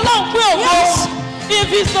lè bá Ọlọ́run pín ògo. Yes. If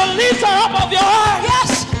it's the lifter up of your head,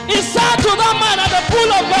 Yes. he said to that man at the pool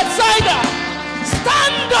of Bethsaida,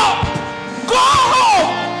 "Stand up, go home,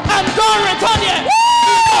 and don't return here."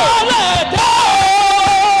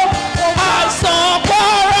 Àìsàn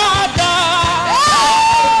parada.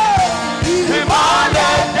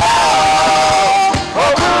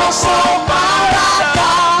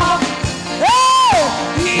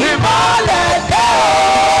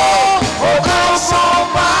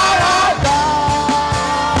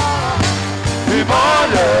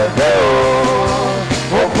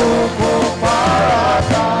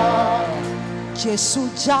 Jésù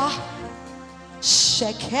já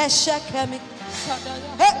ṣẹ̀kẹ̀ṣẹ̀kẹ̀ mi.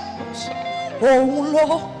 Òun ló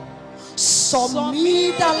sọ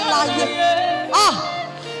mí dáláyé.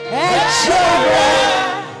 Ẹ̀jẹ̀ rẹ̀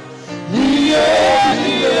níyè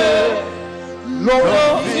ló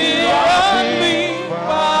fi rà mí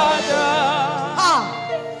padà.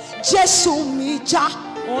 Jésù mi já.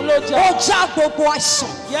 Ó já gbogbo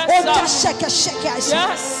àìsàn. Ó já ṣẹ̀kẹ̀ṣẹ̀kẹ̀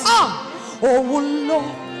àìsàn. Òun ló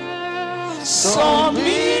sọ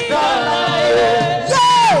mí dáláyé.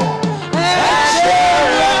 Ẹ̀jẹ̀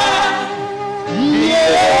rẹ̀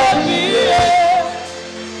níyè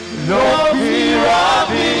ló fi rà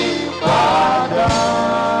mí padà.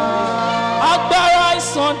 Agbára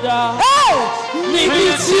àìsàn dà. Níbi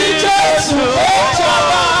tí Jésù ó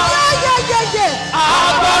jọba.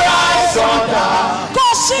 Agbára àìsàn dà. Kò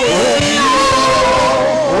sí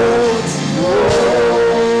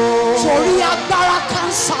torí agbára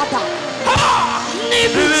kánsà dà.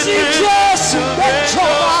 Níbi tí Jésù ó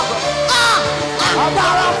jọba.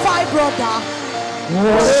 Agbára fibroid dà.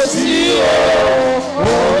 Ó ti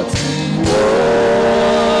wó.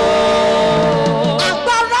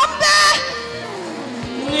 Agbára ń bẹ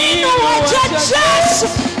nínú ẹ̀jẹ̀ Jésù.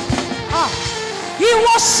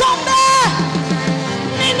 Ìwòsàn bẹ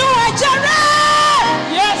nínú ẹ̀jẹ̀ rẹ̀.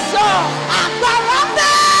 Yes, sir. Agbára ń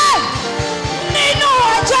bẹ nínú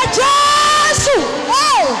ẹ̀jẹ̀ Jésù.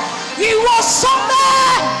 Ìwòsàn bẹ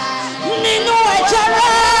nínú ẹ̀jẹ̀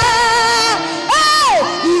rẹ̀.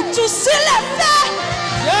 Ìtúsílẹ̀ bẹ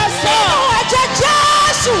Yes, sir. nínú ẹ̀jẹ̀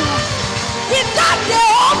Jésù. Ìdáǹdè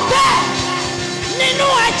ó bẹ nínú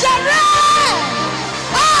ẹ̀jẹ̀ rẹ̀.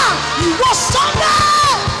 Ìwòsàn bẹ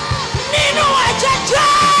nínú ẹ̀jẹ̀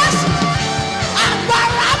Jésù.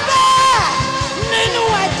 Agbára bẹ nínú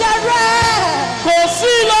ẹ̀jẹ̀ rẹ̀. Kò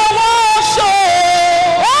sí lọ́wọ́ oṣó.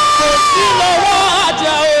 Kò sí lọ́wọ́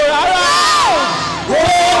àjẹ́ ò rárá.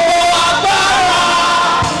 Gbogbo agbára.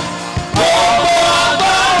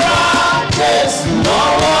 Jésù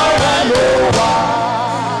lọ́wọ́ rẹ̀ ló wà.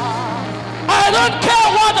 I don't care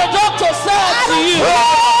what the doctor said to you.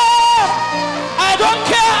 I don't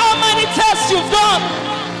care how many tests you've done.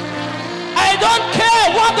 I don't care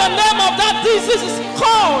what the name of that disease is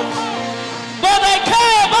called. But I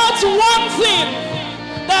care about one thing,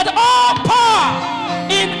 that all power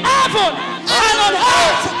in heaven and on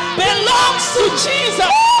earth belongs to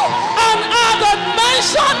Jesus. And at the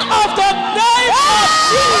mention of the name of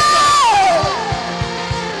Jesus,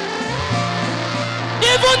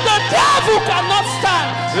 even the devil cannot stand.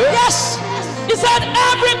 Yes. He said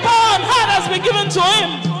every power on earth has been given to him,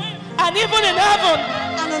 and even in heaven,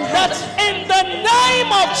 And on that earth. in the name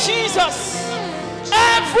of Jesus,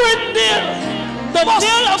 every nail, the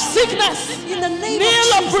nail of sickness, In the name nail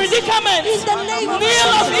of of Jesus. predicament, In the name of nail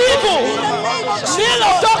of Jesus. evil, In the name of Jesus. nail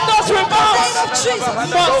of doctor's In the report, name of Jesus.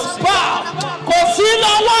 must bow. Kò sí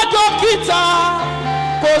lọ́wọ́ dókítà,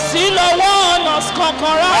 kò sí lọ́wọ́ nọ́ọ̀sì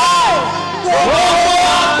kankan rárá.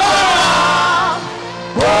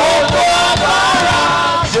 Gbogbo agbára,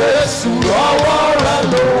 Jésù lọ́wọ́ rẹ̀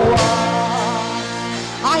ló wà.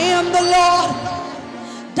 I am the Lord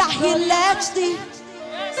that He lets thee.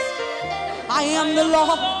 I am the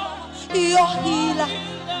Lord, your healer.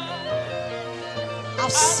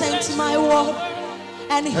 I've sent my word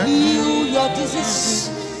and heal your disease.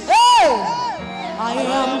 Hey! I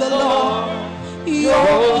am the Lord,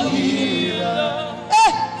 your healer.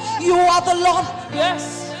 Hey! You are the Lord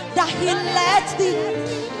yes, that He lets thee.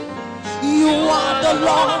 You are the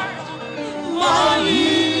Lord, my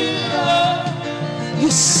healer. You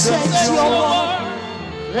sent your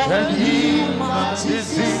word and heal my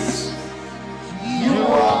disease. You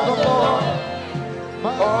are the Lord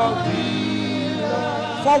of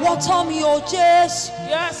healers. For what on me, oh Jesus.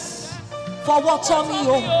 Yes. For what on me,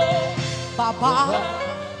 oh Baba.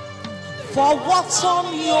 For what on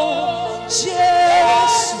me, oh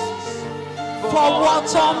Jesus. For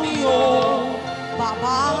what on me, oh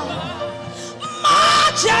Baba.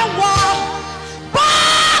 Majewa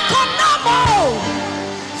Bakonamo.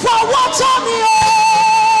 For what on me, oh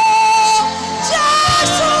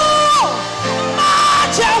Jesus.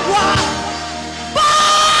 Majewa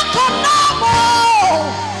Bakonamo.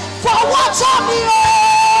 For what on me,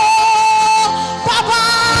 oh Baba.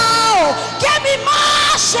 Give me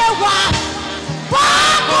Majewa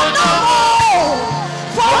Bakonamo.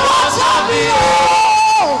 For what on me,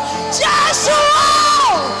 oh Jesus.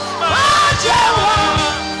 Majewa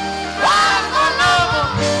Bakonamo.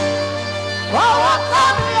 For what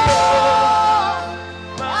on me, oh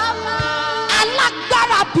Baba.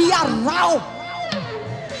 Alágbára bí ara o.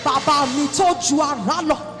 Bàbá mi tó ju ara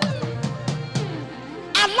lọ.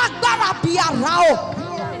 Alágbára bí ara o.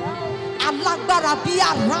 Alágbára bí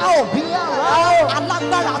ara o.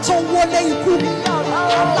 Alágbára tó wọlé ikú.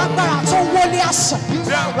 Alágbára tó wọlé àsàn.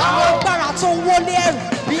 Alágbára tó wọlé ẹrù.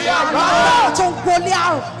 Alágbára tó wọlé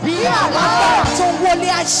àrùn. Alágbára tó wọlé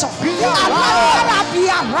àìsàn. Alágbára bí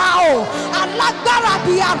ara o. Alágbára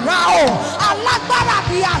bí ara o. Alágbára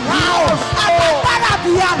bí ara o. Alágbára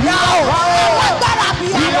bí ara o. Alágbára bí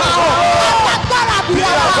ara o. Alágbára bí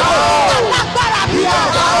ara o. Alágbára bí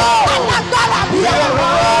ara o. Alágbára bí ara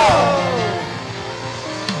o.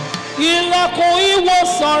 Ilẹ̀kùn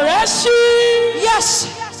ìwòsàn rẹ̀ ṣí. Yes.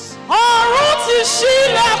 Ọ̀run ti ṣí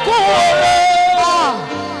ilẹ̀kùn òre.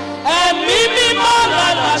 Ẹ̀mí mímọ́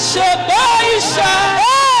lànà ṣe gbé iṣẹ́.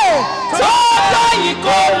 Tó dá yìí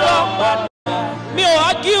kó lọ padà. Mi ò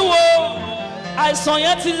ágíwo. Àìsàn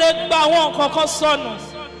yẹn ti lè gba àwọn nǹkan kan sọnù.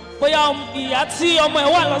 Bóyá ìyá tí ọmọ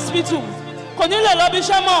ẹ̀ wà lọ́sibítù kò ní lè lọ bí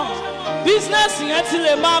iṣẹ́ mọ́. Bísínẹ́sì yẹn ti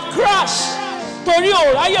lè máa crash torí ò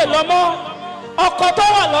ráyè lọ́mọ́. Ọkọ tó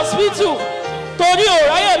wà lọ́sibítù torí ò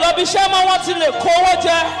ráyè lọ bí iṣẹ́ mọ́, wọ́n ti lè kówó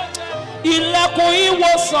jẹ. Ilẹ̀kùn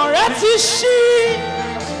ìwòsàn rẹ̀ ti ṣí.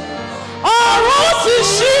 Ọ̀run ti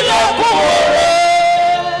ṣí ilẹ̀kùn òre.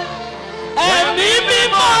 Ẹ̀mí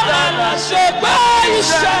mímọ́ lànà ṣe gbé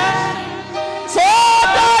iṣẹ́. Tó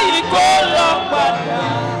dá yìí kó lọ padà.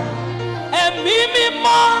 Ẹ̀mí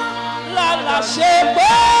mímọ́ lànà ṣe gbé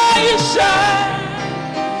iṣẹ́.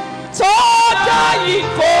 Tó dá yìí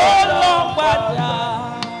kó lọ padà.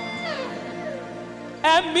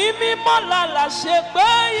 Ẹ̀mí mímọ́ lànà ṣe gbé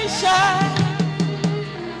iṣẹ́.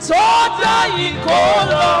 Tó dá yìí kó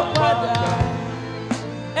lọ padà.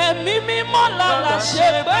 Ẹ̀mí mímọ́ lànà ṣe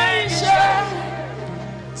gbé iṣẹ́.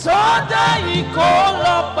 Tó dá yìí kó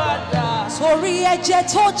lọ padà. Torí ẹ̀jẹ̀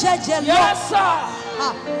tó jẹ̀jẹ̀ lọ. Yes, sir.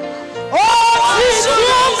 Ó ti tú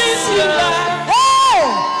mi sílẹ̀.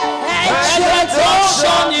 Ẹ̀jẹ̀ tó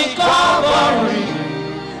ṣàn ní Calvary.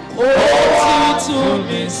 Ó ti tú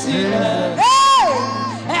mi sílẹ̀.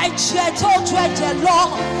 Ẹ̀jẹ̀ tó ju ẹ̀jẹ̀ lọ.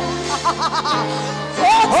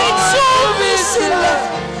 Ó ti tú mi sílẹ̀.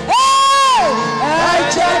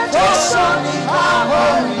 Ẹ̀jẹ̀ tó ṣàn ní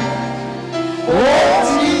Calvary. Ó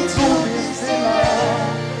ti tú mi sílẹ̀.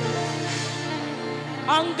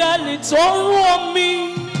 Áńgẹ́lì tó ń rú omi.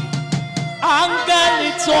 Áńgẹ́lì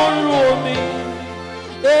tó ń rú omi.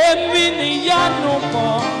 Èmi níyanu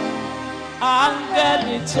kan.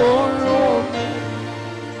 Áńgẹ́lì tó ń rú omi.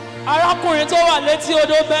 Arákùnrin tó wà létí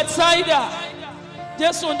odò Bethsaida,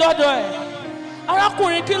 Jésù ń dọ́dọ̀ ẹ̀.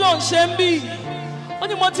 Arákùnrin kí ló ń ṣe ń bí? Ó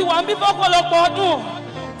ní mo ti wà ń bí fọ́pọ̀lọpọ̀ ọdún.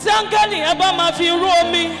 Tí áńgẹ́lì yẹn bá máa fi rú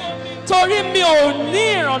omi, torí mi ò ní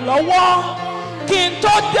ìrànlọ́wọ́. Kí n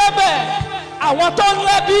tó débẹ̀, àwọn tó ń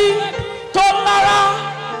lẹ́bí, tó ń lára,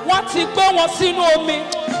 wọ́n ti gbé wọn sínú omi.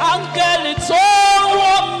 Áńgẹ́lì tó ń rú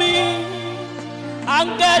omi.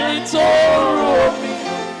 Áńgẹ́lì tó ń rú omi.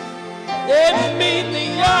 Èmi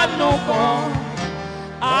níyanu kan.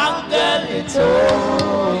 Áńgẹ́lì tó ń rú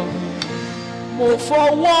omi. Mo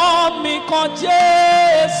fọwọ́ mi kan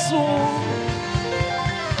Jésù.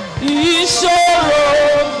 Ìṣòro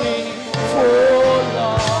mi fò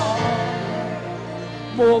lọ.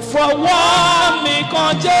 Mo fọwọ́ mi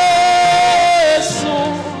kan Jésù.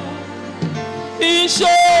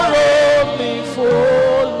 Ìṣòro mi fò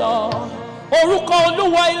lọ. Orúkọ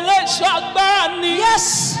Olúwa ilé ìṣọ́ agbára ni. Yes.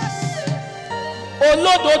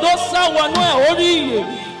 Olódodo sáwọnú ẹ̀ orí ìyè.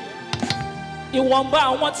 Ìwọ̀nba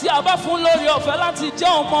àwọn tí a bá fún lórí ọ̀fẹ́ láti jẹ́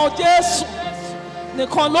ọmọ Jésù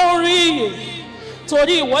nìkan ló ń rí ìyè.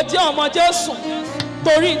 Torí ìwọ jẹ́ ọmọ Jésù.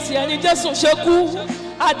 Torí ti ẹni Jésù ṣe kú.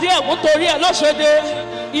 adé ẹ̀gún torí ẹ̀ ló ṣe dé,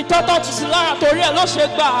 ìtọ́tọ́ tù sí lára torí ẹ̀ ló ṣe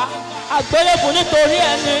gbà, àgbélébù nítorí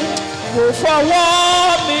ẹ̀ ni. Mo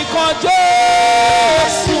fọwọ́ mi kan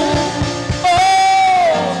Jésù, ó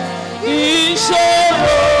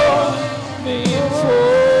ìṣòro mi fò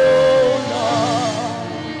lọ.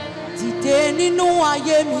 Dìde nínú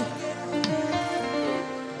ayé mi,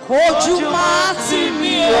 ojú máa tì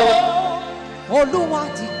mí o, Olúwa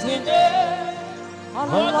dìde,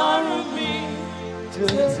 Ọlọ́run mi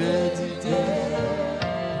tètè dìde.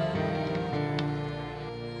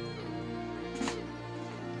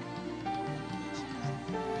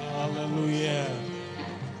 Hallelujah.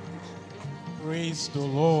 Praise the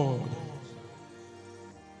Lord.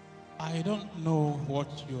 I don't know what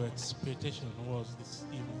your expectation was this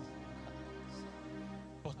evening,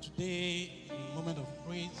 but today, in a moment of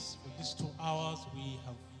praise, for these 2 hours, we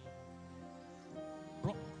have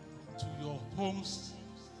brought to your homes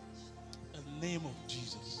the name of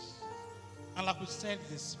Jesus. And like we said,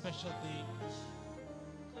 it's a special day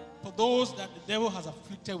for those that the devil has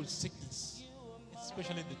afflicted with sickness,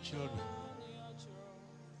 especially the children.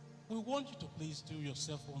 We want you to please do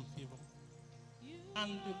yourself one favor,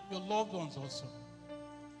 and your loved ones also.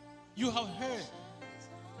 You have heard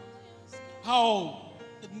how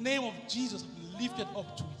the name of Jesus has been lifted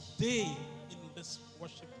up today in this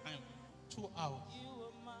worship time, 2 hours.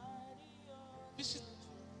 Visit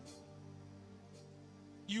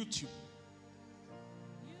YouTube.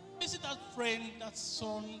 Visit that friend, that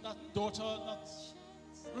son, that daughter, that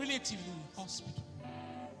relative in hospital,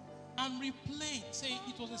 and replay it. Say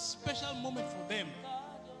it was a special moment for them,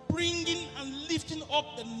 bringing and lifting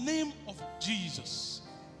up the name of Jesus,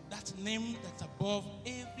 that name that's above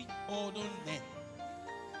every other name.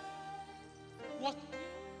 What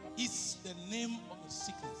is the name of the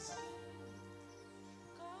sickness?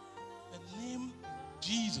 The name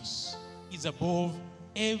Jesus is above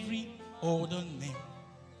every other name.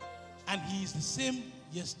 And he is the same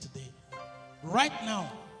yesterday, right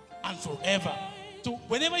now, and forever. So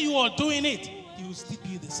whenever you are doing it, he will still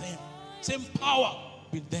be the same. Same power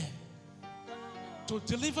will be there to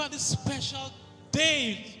deliver this special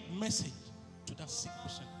day message to that sick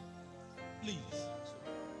person. Please,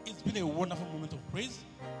 it's been a wonderful moment of praise,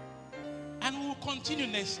 and we will continue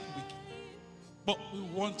next week. But we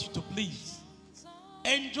want you to please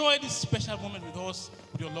enjoy this special moment with us,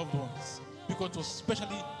 with your loved ones, because it was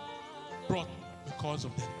specially brought because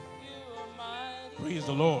of them. Praise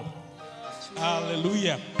the Lord.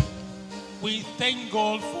 Hallelujah. We thank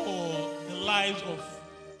God for the lives of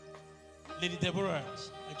Lady Deborah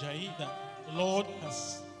Ajayi, that the Lord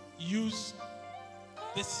has used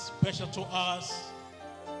this special 2 hours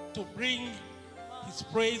to bring his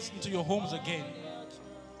praise into your homes again,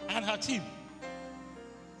 and her team.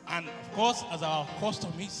 And of course, as our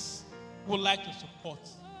custom is, we would like to support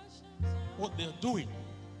what they're doing.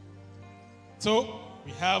 So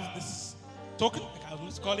we have this token, like I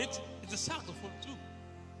always call it, it's a saxophone too,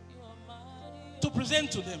 to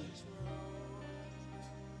present to them,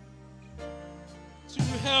 to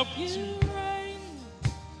help to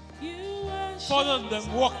further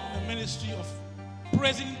them walk in the ministry of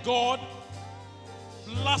praising God,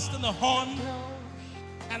 blasting the horn,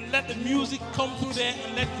 and let the music come through there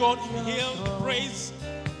and let God inhale praise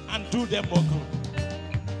and do them more good.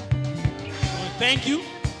 So thank you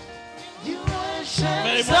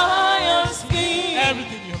very much.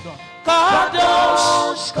 Everything you have done.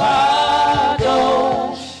 Kadosh,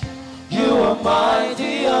 Kadosh, you are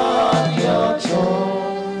mighty on your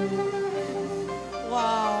throne.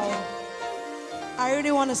 Wow. I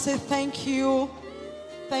really want to say thank you.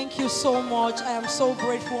 Thank you so much. I am so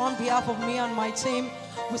grateful. On behalf of me and my team,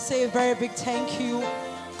 we say a very big thank you.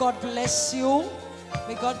 God bless you.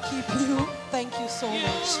 May God keep you. Thank you so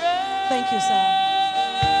much. Thank you, sir.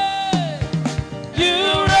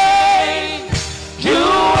 You reign, you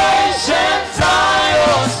ancient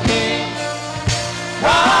Zion's King.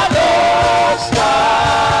 Kadosh,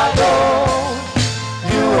 Kadosh,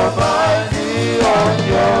 you are mighty on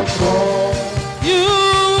your throne.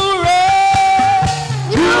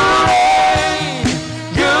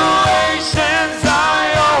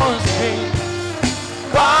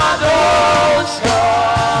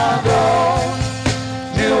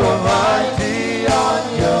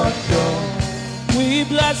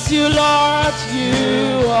 You, Lord,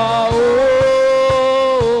 you are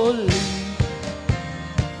holy,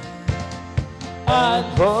 and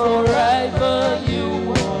forever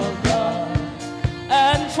you are God,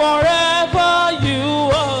 and forever you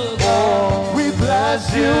are God. We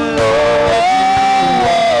bless you, Lord, you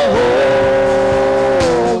are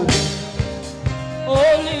holy,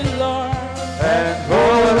 holy Lord, and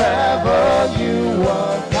forever you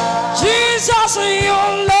are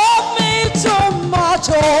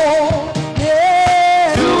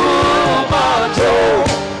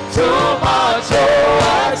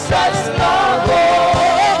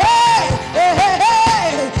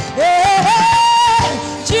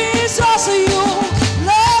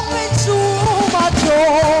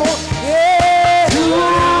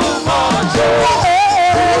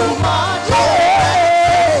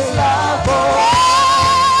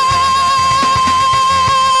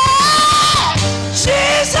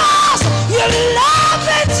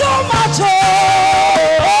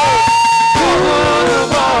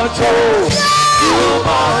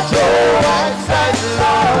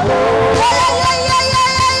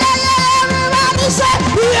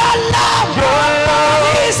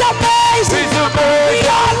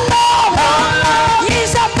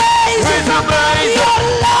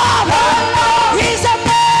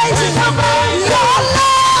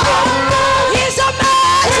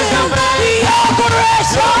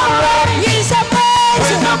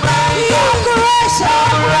Your grace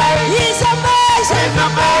is amazing. Your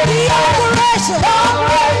grace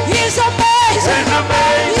is amazing.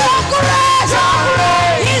 Your grace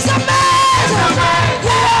is amazing.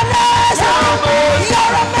 You're amazing.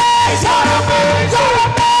 You're amazing. You're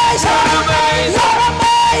amazing. You're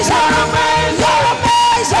amazing. You're amazing. You're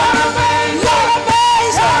amazing. You're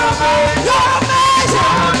amazing. You're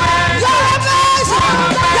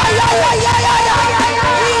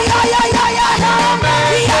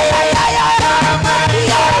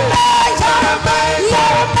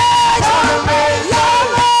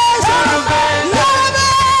amazing.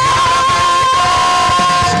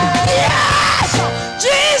 Yes,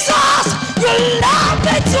 Jesus, you love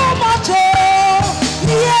me too much.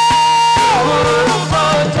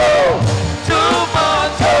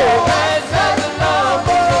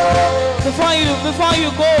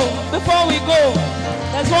 Before we go,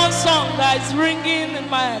 there's one song that's ringing in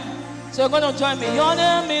my head. So you're going to join me. Your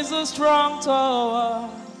name is a strong tower.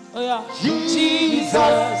 Oh yeah.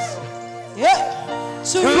 Jesus. Yeah.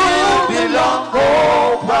 To you belong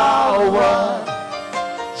all power.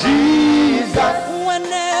 Jesus,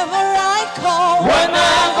 Whenever I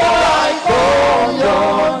call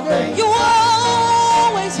your name, you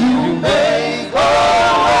always make a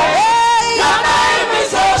way. Your name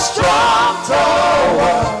is a strong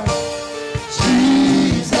tower.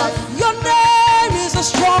 Jesus, your name is a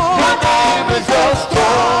strong. your name is a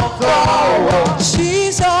strong tower.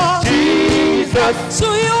 Jesus. Jesus, To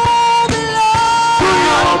you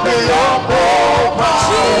belong all power.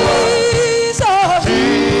 Jesus.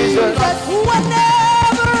 Jesus,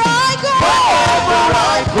 Whenever I go,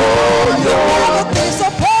 you your never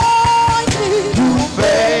disappoint me.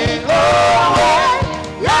 make a way.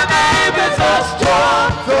 Your name is a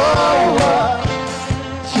strong tower.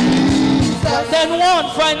 Jesus, Then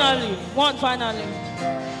one finally.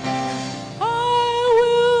 I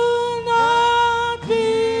will not be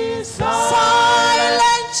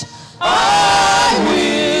silent. I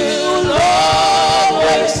will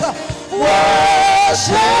always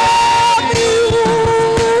worship you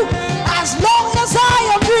as long as I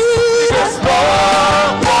am breathing. as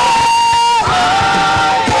long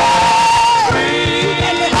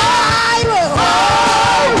And I will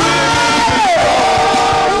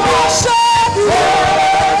worship you.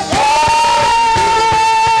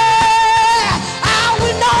 I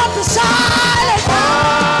will not be silent.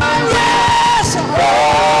 Yes. I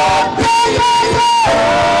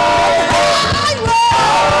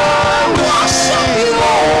will worship you.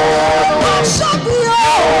 Worship you.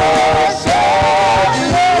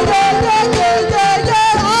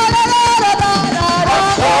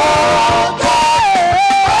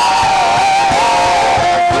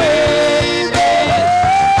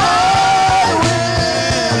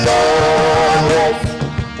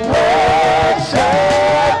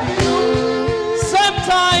 Same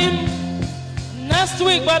time next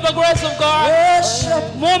week, by the grace of God,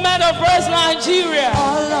 Worship Moment of Praise Nigeria.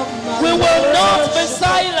 all of my We will not be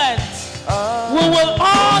silent. We will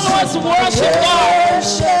always worship God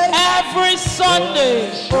every Sunday,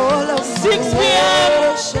 6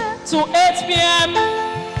 p.m. to 8 p.m.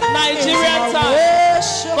 Nigerian time.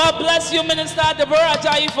 God bless you, Minister Deborah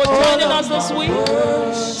Ajayi, for joining us this week.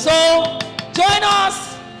 So join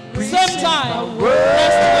us same time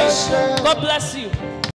next week. God bless you.